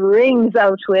it rings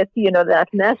out with, that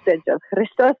message of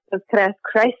Christos was Christ,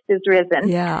 Christ is risen.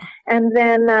 Yeah. And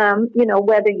then,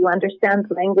 whether you understand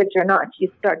the language or not, you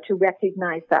start to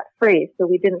recognize that phrase. So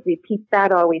we didn't repeat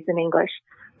that always in English.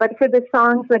 But for the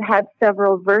songs that had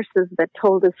several verses that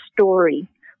told a story,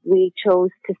 we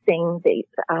chose to sing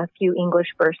a few English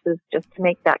verses just to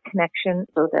make that connection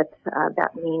so that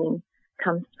that meaning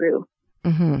comes through.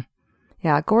 Mm-hmm.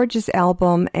 Yeah, gorgeous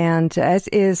album, and as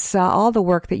is all the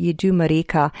work that you do,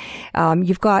 Marika.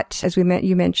 You've got, as you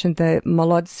mentioned, the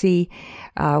Molodsi,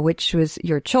 which was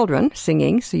your children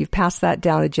singing, so you've passed that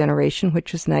down a generation,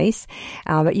 which was nice.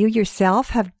 But you yourself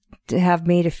have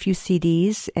made a few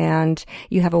CDs, and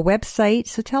you have a website,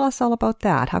 so tell us all about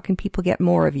that. How can people get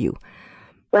more of you?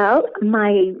 Well,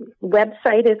 my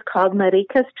website is called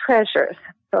Marika's Treasures.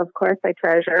 So, of course, I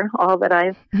treasure all that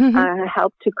I've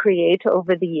helped to create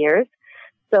over the years.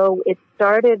 So it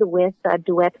started with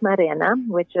Duet Marina,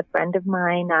 which a friend of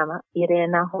mine,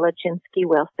 Irena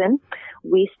Holochinsky-Wilson,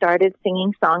 we started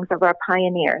singing songs of our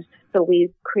pioneers. So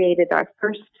we created our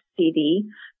first CD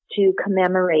to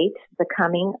commemorate the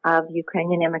coming of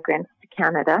Ukrainian immigrants to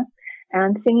Canada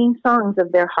and singing songs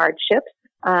of their hardships,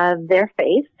 their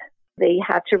faith. They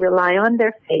had to rely on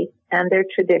their faith and their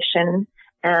tradition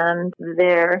and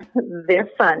their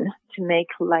fun to make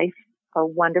life a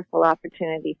wonderful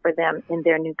opportunity for them in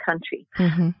their new country.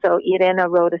 Mm-hmm. So Irena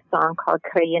wrote a song called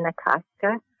Krayina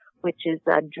Kaska, which is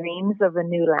dreams of a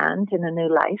new land and a new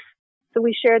life. So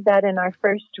we shared that in our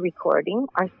first recording.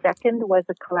 Our second was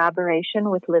a collaboration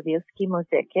with Lviovsky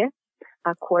Muziki,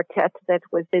 a quartet that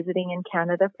was visiting in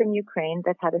Canada from Ukraine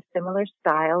that had a similar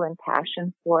style and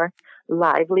passion for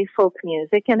lively folk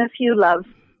music and a few love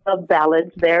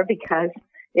ballads there because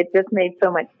it just made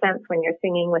so much sense when you're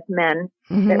singing with men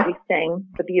that we sang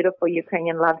the beautiful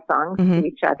Ukrainian love songs to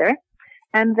each other.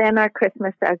 And then our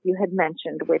Christmas, as you had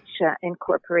mentioned, which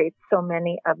incorporates so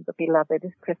many of the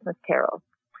beloved Christmas carols.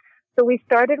 So we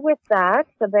started with that.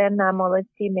 So then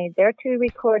Molodsi made their two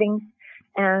recordings.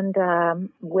 And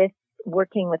with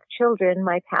working with children,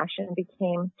 my passion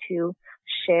became to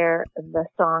share the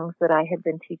songs that I had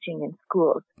been teaching in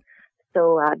schools.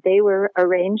 So they were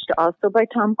arranged also by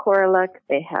Tom Korolak.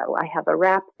 I have a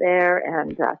rap there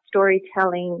and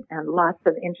storytelling and lots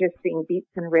of interesting beats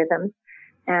and rhythms.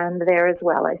 And there as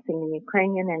well, I sing in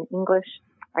Ukrainian and English.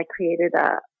 I created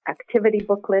a activity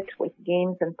booklet with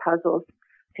games and puzzles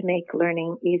to make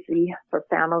learning easy for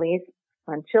families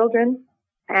and children.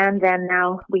 And then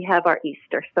now we have our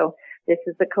Easter. So this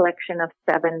is a collection of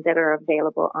 7 that are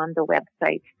available on the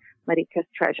website, Marika's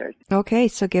Treasures. Okay,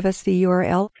 so give us the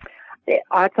URL.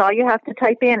 That's all you have to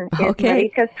type in.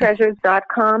 Okay. It's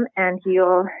marikastreasures.com, and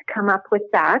you'll come up with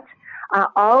that.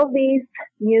 All these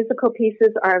musical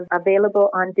pieces are available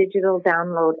on digital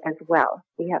download as well.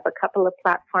 We have a couple of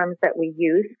platforms that we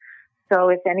use. So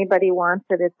if anybody wants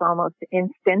it, it's almost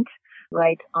instant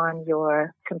right on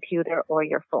your computer or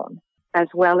your phone, as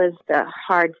well as the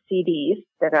hard CDs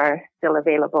that are still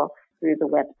available through the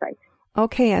website.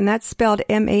 Okay, and that's spelled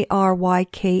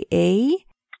Maryka?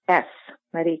 S,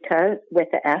 Marika with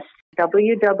the S,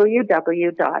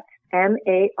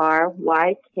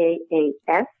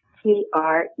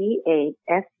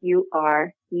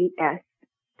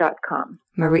 www.marykastressures.com.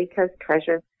 Marika's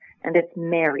Treasures, and it's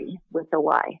Mary with a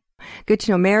Y. Good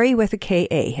to know. Mary with a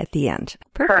K-A at the end.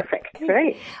 Perfect.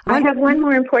 Great. I have one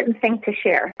more important thing to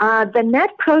share. The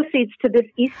net proceeds to this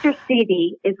Easter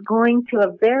CD is going to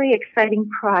a very exciting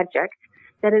project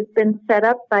that has been set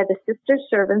up by the Sister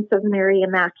Servants of Mary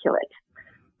Immaculate.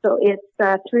 So it's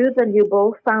through the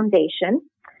Lyubov Foundation,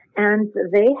 and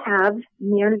they have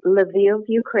near Lviv,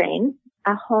 Ukraine,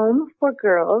 a home for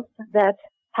girls that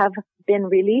have been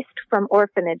released from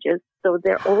orphanages. So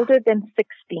they're older than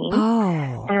 16,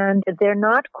 and they're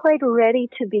not quite ready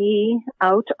to be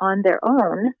out on their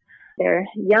own. They're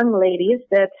young ladies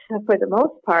that, for the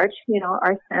most part,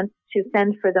 are sent to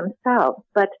fend for themselves.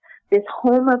 But this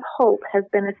home of hope has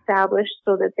been established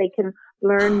so that they can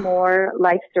learn more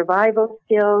life survival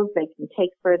skills, they can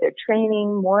take further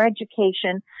training, more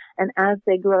education, and as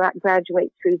they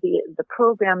graduate through the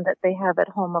program that they have at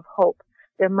Home of Hope,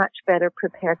 they're much better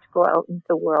prepared to go out into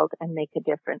the world and make a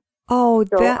difference. So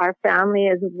our family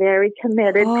is very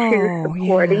committed to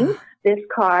supporting this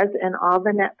cause, and all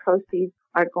the net proceeds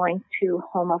are going to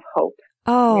Home of Hope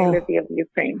Oh, Lviv of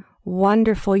Ukraine.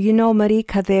 wonderful. You know,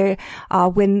 Marika, there,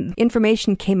 when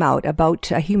information came out about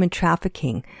human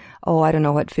trafficking, I don't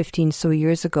know what, 15 so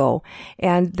years ago,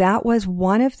 and that was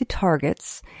one of the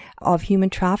targets of human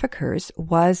traffickers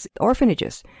was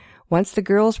orphanages. Once the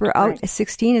girls were out,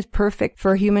 16 is perfect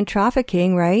for human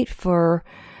trafficking, right? For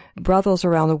brothels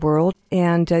around the world,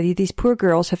 and these poor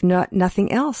girls have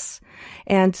nothing else.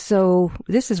 And so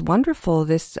this is wonderful.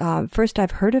 This first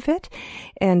I've heard of it,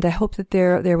 and I hope that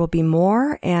there will be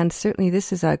more. And certainly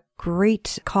this is a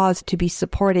great cause to be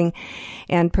supporting,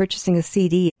 and purchasing a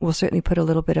CD will certainly put a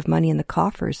little bit of money in the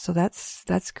coffers. So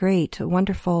that's great.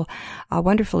 Wonderful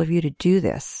of you to do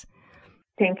this.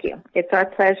 Thank you. It's our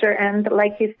pleasure. And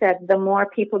like you said, the more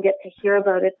people get to hear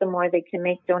about it, the more they can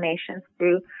make donations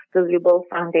through the Lyubov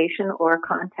Foundation or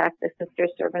contact the Sister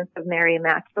Servants of Mary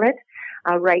Immaculate.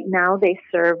 Right now they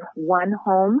serve one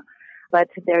home, but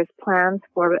there's plans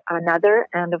for another.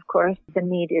 And of course, the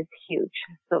need is huge.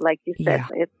 So like you said,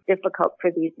 It's difficult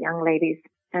for these young ladies.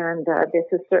 And this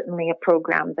is certainly a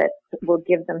program that will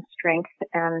give them strength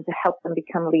and help them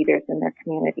become leaders in their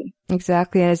community.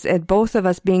 Exactly. As both of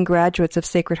us being graduates of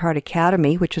Sacred Heart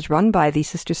Academy, which is run by the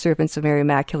Sister Servants of Mary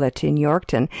Immaculate in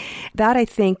Yorkton, that I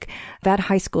think that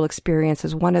high school experience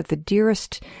is one of the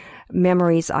dearest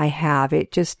memories I have.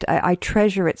 I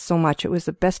treasure it so much. It was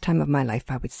the best time of my life,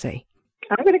 I would say.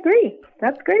 I would agree.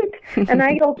 That's great. And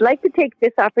I would like to take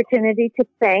this opportunity to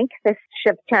thank the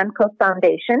Shevchenko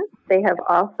Foundation. They have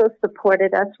also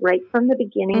supported us right from the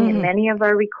beginning in many of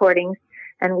our recordings,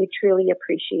 and we truly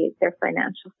appreciate their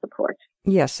financial support.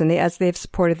 Yes, and as they've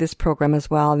supported this program as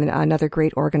well, and another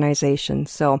great organization.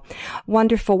 So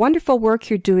wonderful work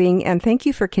you're doing, and thank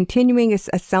you for continuing. It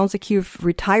sounds like you've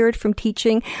retired from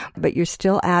teaching, but you're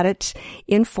still at it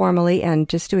informally and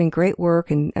just doing great work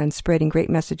and spreading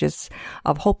great messages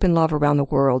of hope and love around the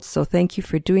world. So thank you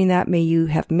for doing that. May you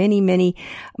have many, many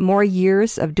more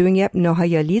years of doing it,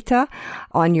 Nohayalita,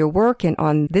 on your work and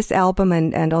on this album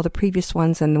and all the previous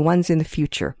ones and the ones in the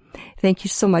future. Thank you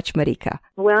so much, Marika.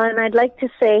 Well, and I'd like to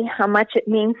say how much it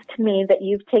means to me that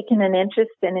you've taken an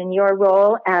interest in your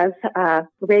role as a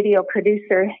radio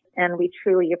producer, and we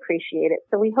truly appreciate it.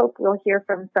 So we hope we'll hear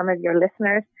from some of your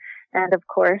listeners, and of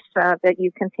course, that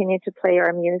you continue to play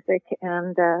our music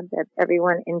and that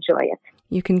everyone enjoy it.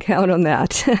 You can count on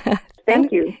that.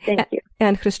 Thank you.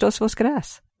 And Christos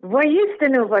Voskres.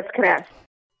 Voistinu Voskres.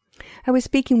 I was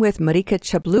speaking with Marika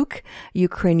Chabluk,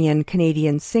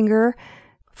 Ukrainian-Canadian singer,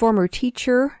 former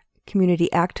teacher, community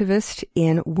activist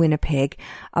in Winnipeg,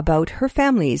 about her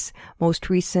family's most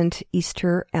recent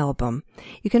Easter album.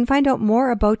 You can find out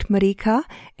more about Marika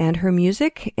and her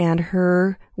music and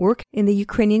her work in the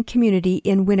Ukrainian community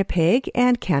in Winnipeg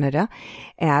and Canada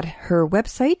at her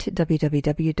website,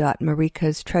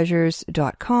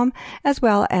 www.marikastreasures.com, as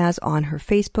well as on her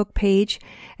Facebook page.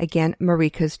 Again,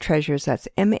 Marika's Treasures. That's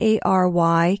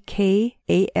MARYKAS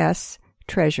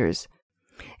Treasures.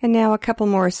 And now a couple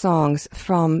more songs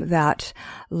from that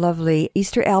lovely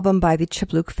Easter album by the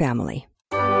Chabluk family.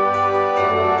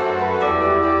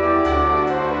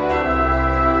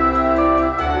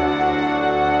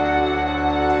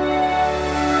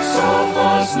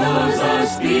 Голосно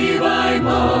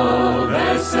заспіваймо,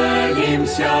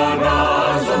 веселімся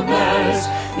разом десь,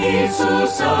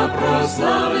 Ісуса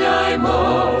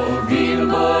прославляймо, Він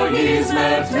бо із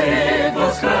мертвих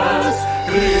воскрес,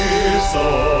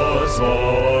 Христос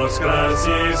воскрес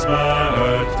із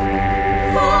мертвих.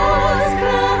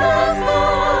 Воскрес,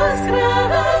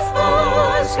 воскрес,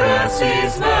 воскрес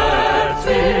із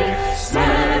мертвих,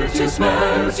 смертю,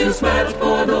 смертю, смерть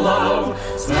подолав,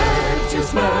 смертю,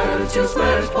 смертю,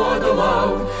 смерть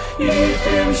подолав, і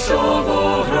тим, що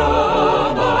во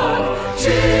гробах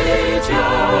життя,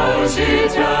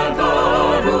 життя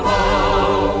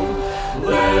дарував.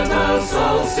 Let us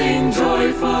all sing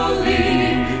joyfully,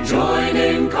 join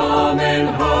in common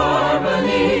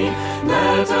harmony.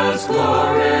 Let us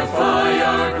glorify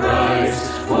our Christ,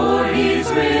 for He's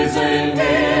risen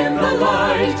in the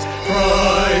light.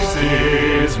 Christ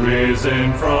is risen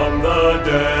from the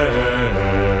dead.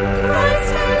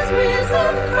 Christ is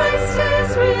risen, Christ is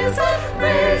risen,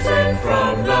 risen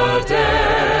from the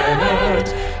dead.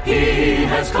 He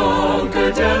has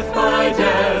conquered death by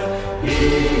death. He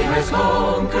has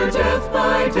conquered death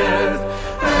by death,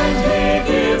 and He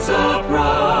gives a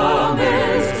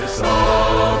promise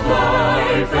of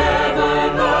life,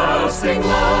 everlasting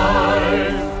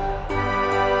life.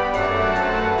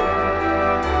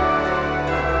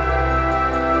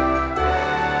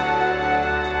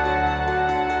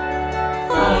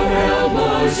 Ангел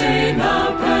Божий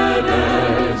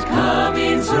наперед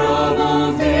камінь з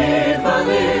гробу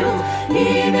відвалив, і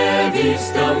і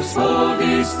невістам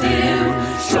сповістив,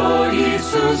 що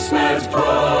Ісус смерть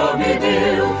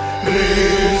побідив.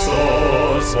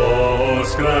 Христос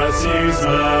воскрес із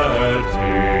мертвих.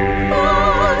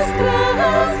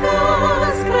 Воскрес,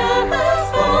 воскрес,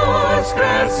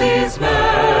 воскрес із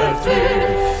мертвих.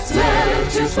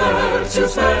 Смертю, смертю,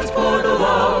 смерть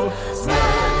подолав,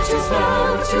 смертю,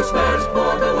 смертю, смерть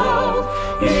подолав,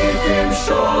 і тим,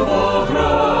 що во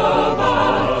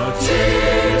гробах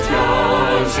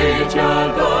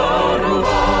життя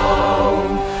дарував.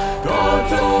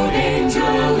 God's own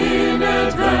angel in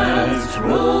advance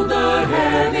rolled the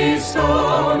heavy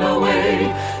stone away.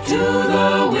 To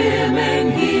the women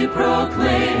he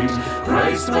proclaimed,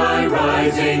 Christ by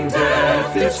rising death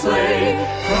did slay.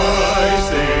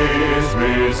 Christ is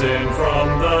risen from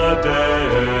the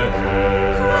dead.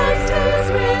 Christ is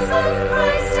risen,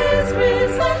 Christ is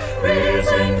risen,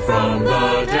 risen from the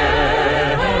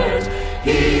dead.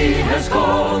 He has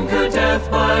conquered death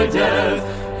by death.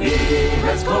 He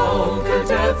has conquered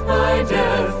death by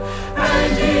death,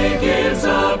 and he gives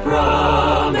a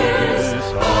promise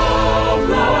of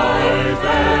life,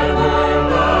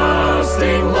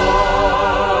 everlasting life.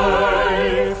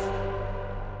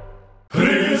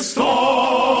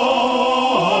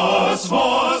 Христос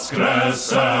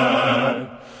воскресе!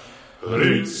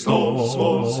 Христос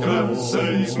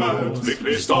воскресе із мертвих,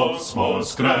 Христос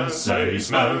воскресе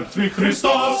із мертвих,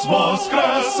 Христос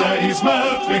воскресе із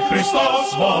мертвих,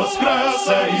 Христос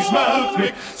воскресе із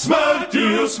мертвих.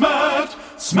 Смертю смерть,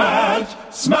 смерть,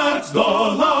 смерть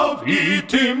здолав, і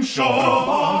тим, що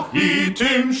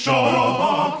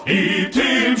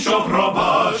в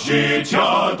гробах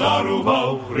життя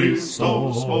дарував.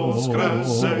 Христос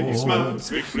воскресе із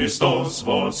мертвих, Христос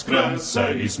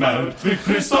воскресе із мертвих,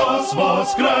 Христос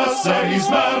воскресе із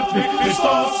мертвих,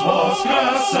 Христос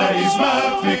воскресе із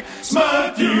мертвих.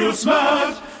 Смертю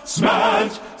смерть,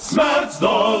 смерть, смерть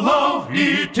здолав,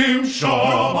 і тим, що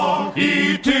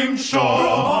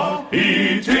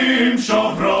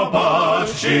в гробах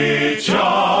життя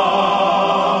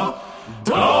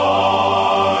дарував.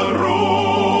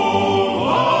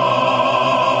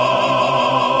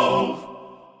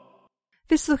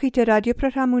 Ви слухаєте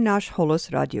радіопрограму «Наш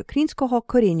голос» радіо Українського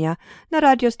коріння на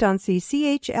радіостанції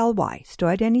CHLY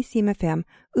 101.7 FM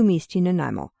у місті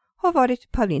Нанаймо. Говорить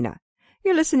Павліна.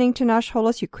 You're listening to Nash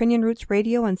Holos Ukrainian Roots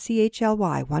Radio on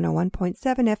CHLY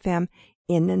 101.7 FM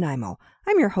in Nanaimo.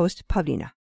 I'm your host,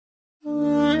 Pavlina.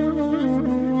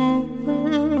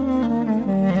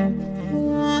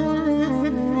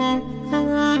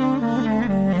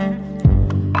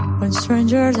 When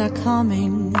strangers are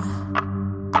coming,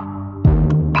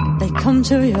 they come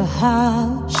to your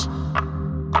house,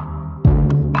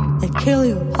 they kill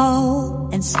you all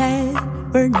and say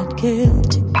we're not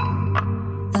guilty.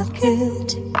 Not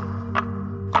guilty.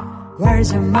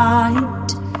 Where's your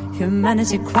mind?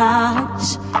 Humanity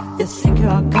cries. You think you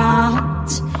are God,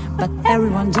 but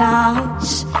everyone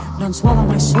dies. Don't swallow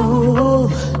my soul.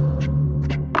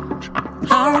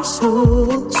 Our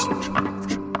souls.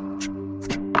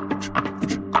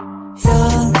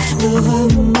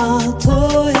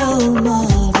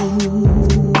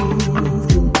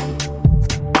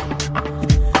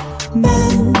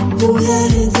 Bu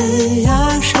yerde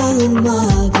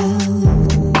yaşamadım.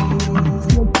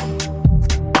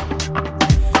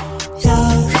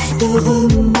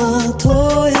 Yaşlığıma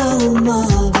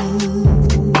doyamadım.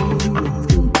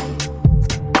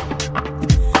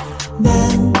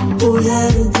 Ben bu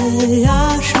yerde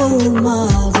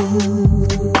yaşamadım.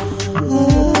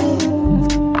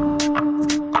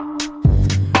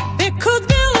 It could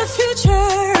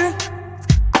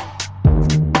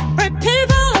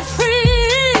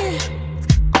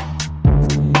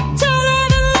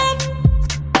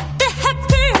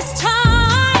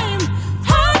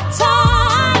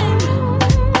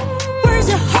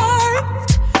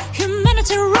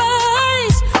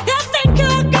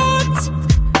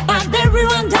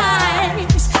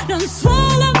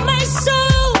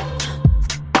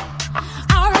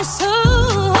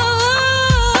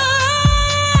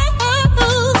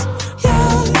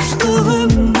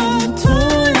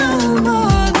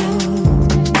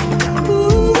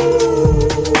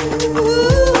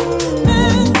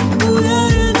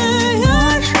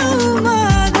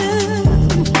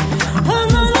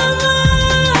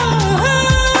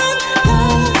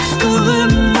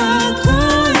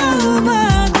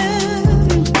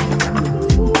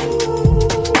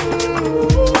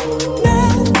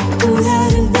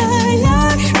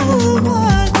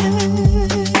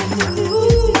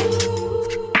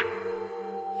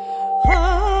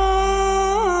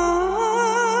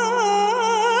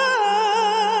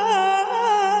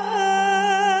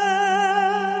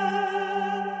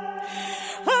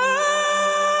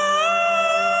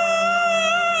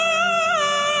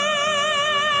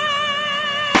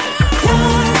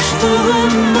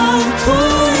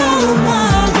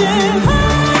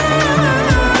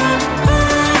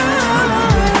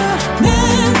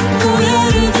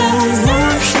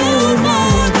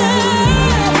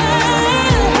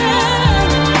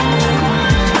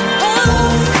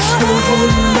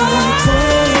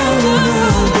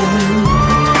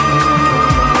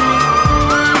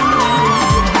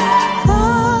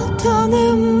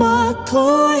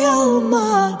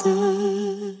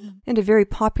and a very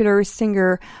popular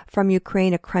singer from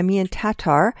Ukraine, a Crimean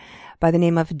Tatar by the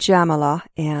name of Jamala,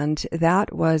 and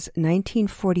that was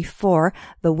 1944,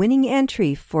 the winning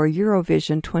entry for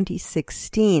Eurovision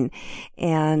 2016.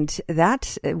 And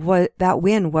that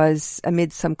win was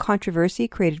amid some controversy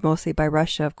created mostly by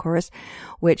Russia, of course,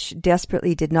 which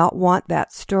desperately did not want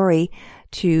that story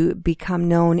to become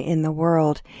known in the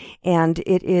world. And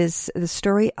it is the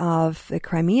story of the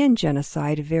Crimean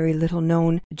genocide, a very little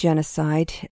known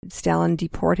genocide. Stalin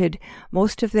deported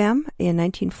most of them in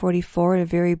 1944 in a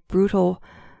very brutal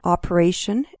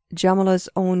operation. Jamala's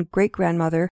own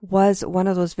great-grandmother was one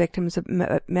of those victims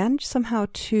that managed somehow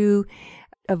to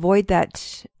avoid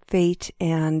that fate,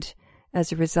 and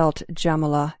as a result,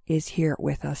 Jamala is here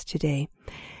with us today.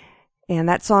 And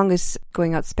that song is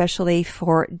going out specially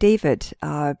for David,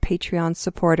 a Patreon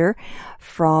supporter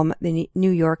from the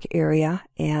New York area.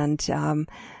 And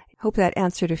hope that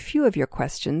answered a few of your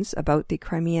questions about the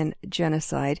Crimean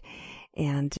genocide.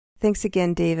 And thanks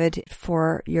again, David,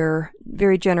 for your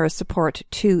very generous support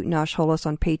to Nash Holos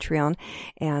on Patreon,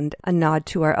 and a nod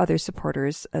to our other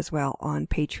supporters as well on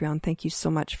Patreon. Thank you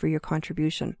so much for your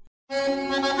contribution.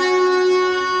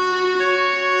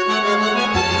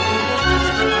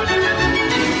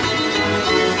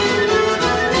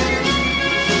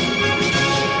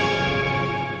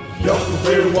 Як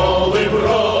вбивали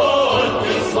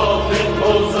братів, славних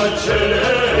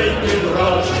козачей, під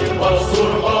вражі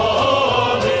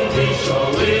пасурмани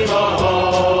вішали нога.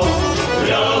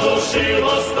 Глянувши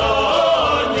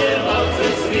востаннє на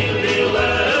цей світ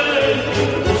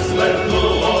біленький, у смертну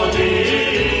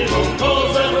годину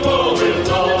козак молив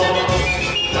так.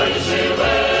 Хай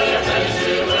живе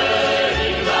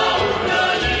рідна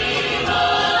Україна,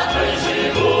 хай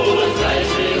живуть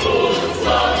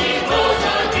славні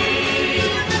козаки.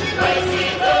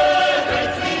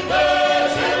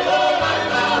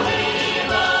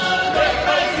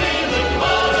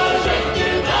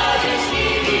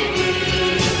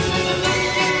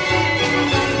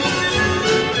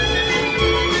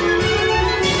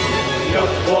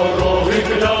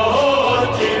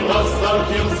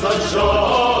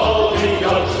 Саджали,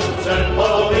 як живцем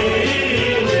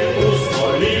палили, у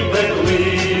столі пекли.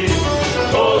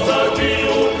 Козаки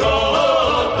у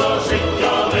ката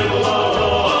життя не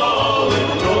благали,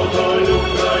 про долю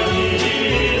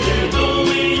країни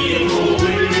думи їм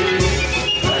були.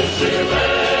 Хай живе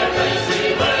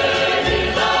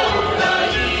рідна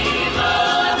Україна,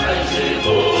 хай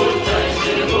живуть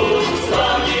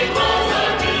славні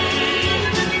козаки,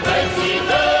 хай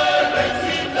цвіте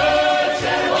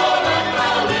червона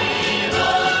калина,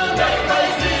 нехай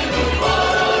згинуть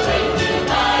вороженьки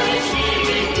на вічні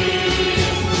віки.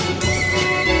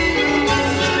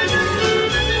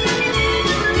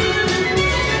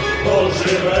 Хто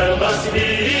живе на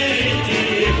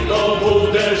світі, хто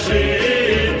буде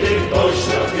жити, хто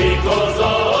шляхи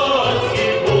козацькі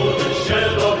буде ще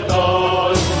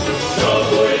топтать, щоб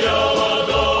буяла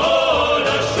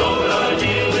доля, щоб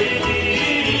раділи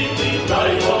діти,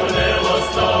 дай вогнем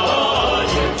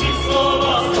останнє ці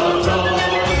слова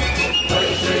сказать. Хай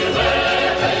живе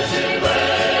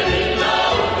рідна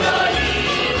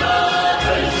Україна,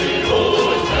 хай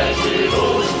живуть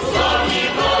славні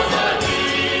козаки,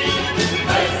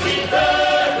 хай цвіте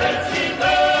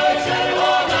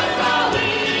червона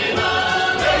калина,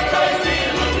 нехай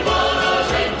згинуть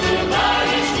вороженьки на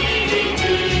вічні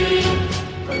віки.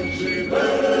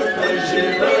 Хай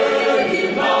живе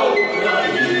рідна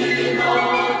Україна,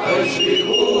 хай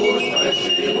живуть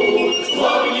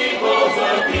славні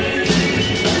козаки,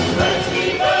 хай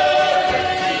цвіте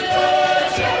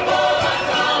червона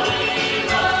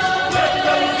калина,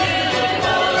 нехай згинуть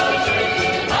вороженьки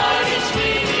на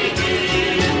вічні віки,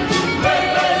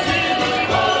 нехай згинуть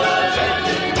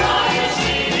вороженьки на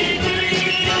вічні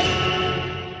віки.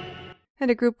 And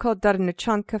a group called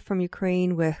Darnichanka from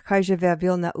Ukraine with Chai Живе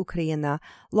Вільна Україна,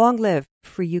 Long Live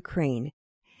for Ukraine.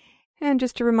 And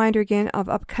just a reminder again of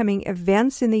upcoming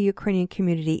events in the Ukrainian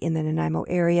community in the Nanaimo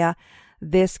area.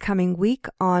 This coming week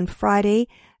on Friday,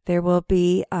 there will be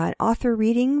an author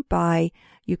reading by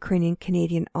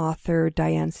Ukrainian-Canadian author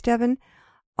Diane Steven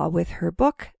with her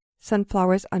book,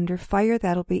 Sunflowers Under Fire.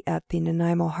 That'll be at the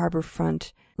Nanaimo Harborfront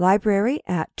Library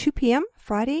at 2 p.m.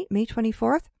 Friday, May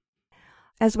 24th.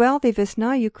 As well, the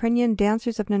Vesna Ukrainian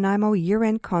Dancers of Nanaimo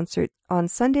year-end concert on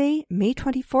Sunday, May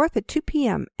 24th at 2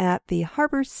 p.m. at the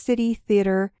Harbor City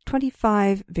Theatre,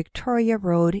 25 Victoria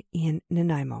Road in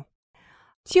Nanaimo.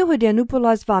 Цю годину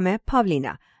була з вами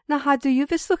Павліна. Нагадую,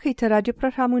 ви слухаєте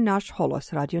радіопрограму «Наш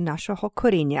голос», радіо нашого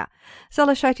коріння.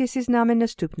 Залишайтеся з нами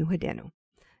наступну годину.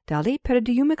 Далі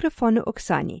передаю мікрофону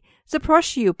Оксані.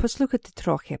 Запрошую послухати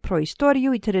трохи про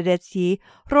історію і традиції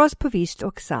розповість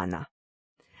Оксана.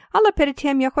 Але перед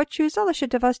тим я хочу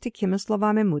залишити вас такими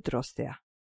словами мудрості.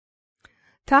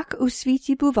 Так у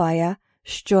світі буває,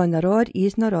 що народ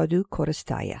із народу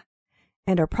користає.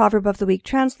 And our proverb of the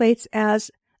week translates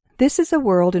as, "This is a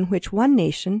world in which one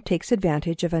nation takes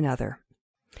advantage of another."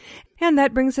 And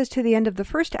that brings us to the end of the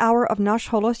first hour of Nash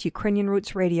Holos Ukrainian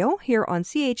Roots Radio here on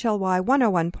CHLY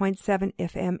 101.7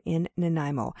 FM in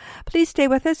Nanaimo. Please stay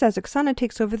with us as Oksana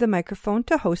takes over the microphone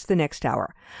to host the next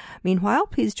hour. Meanwhile,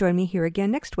 please join me here again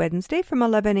next Wednesday from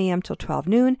 11 a.m. till 12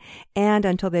 noon. And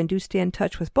until then, do stay in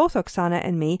touch with both Oksana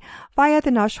and me via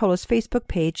the Nash Holos Facebook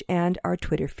page and our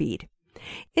Twitter feed.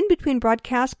 In between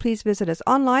broadcasts, please visit us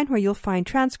online where you'll find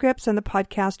transcripts and the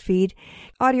podcast feed,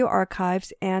 audio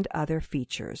archives, and other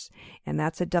features. And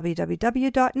that's at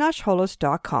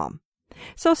www.nashholos.com.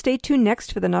 So stay tuned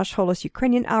next for the Nash Holos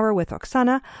Ukrainian Hour with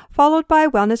Oksana, followed by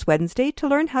Wellness Wednesday to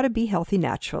learn how to be healthy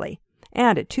naturally.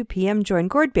 And at 2 p.m., join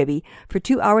Gord Bibby for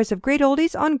 2 hours of great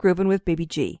oldies on Groovin' with Baby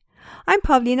G. I'm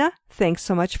Pavlina. Thanks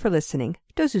so much for listening.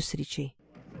 Do zустрічі.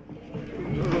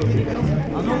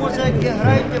 А ну, музики,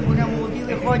 грайте, будемо молоді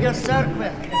ходять з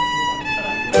церкви.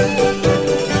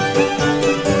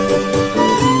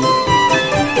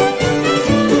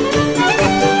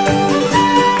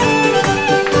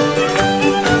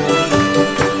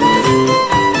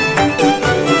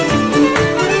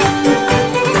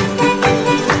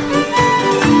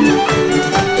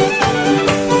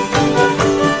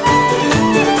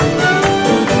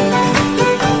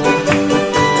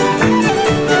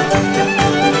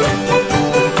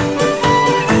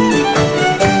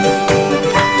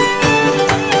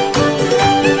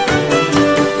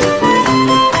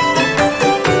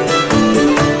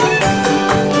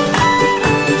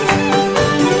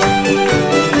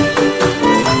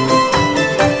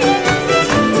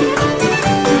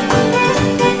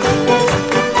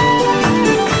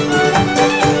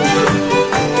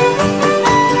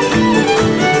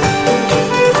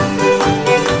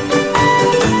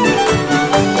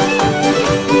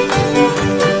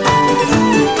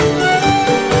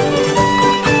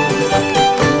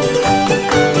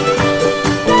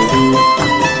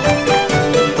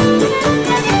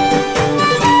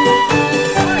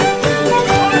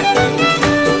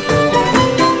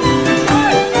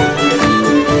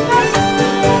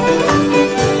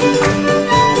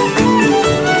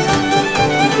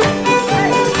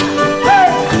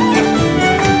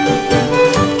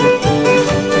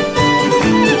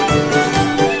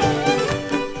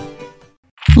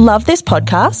 Love this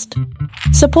podcast?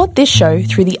 Support this show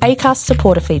through the Acast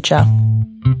supporter feature.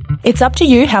 It's up to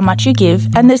you how much you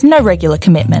give and there's no regular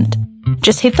commitment.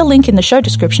 Just hit the link in the show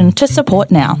description to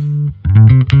support now.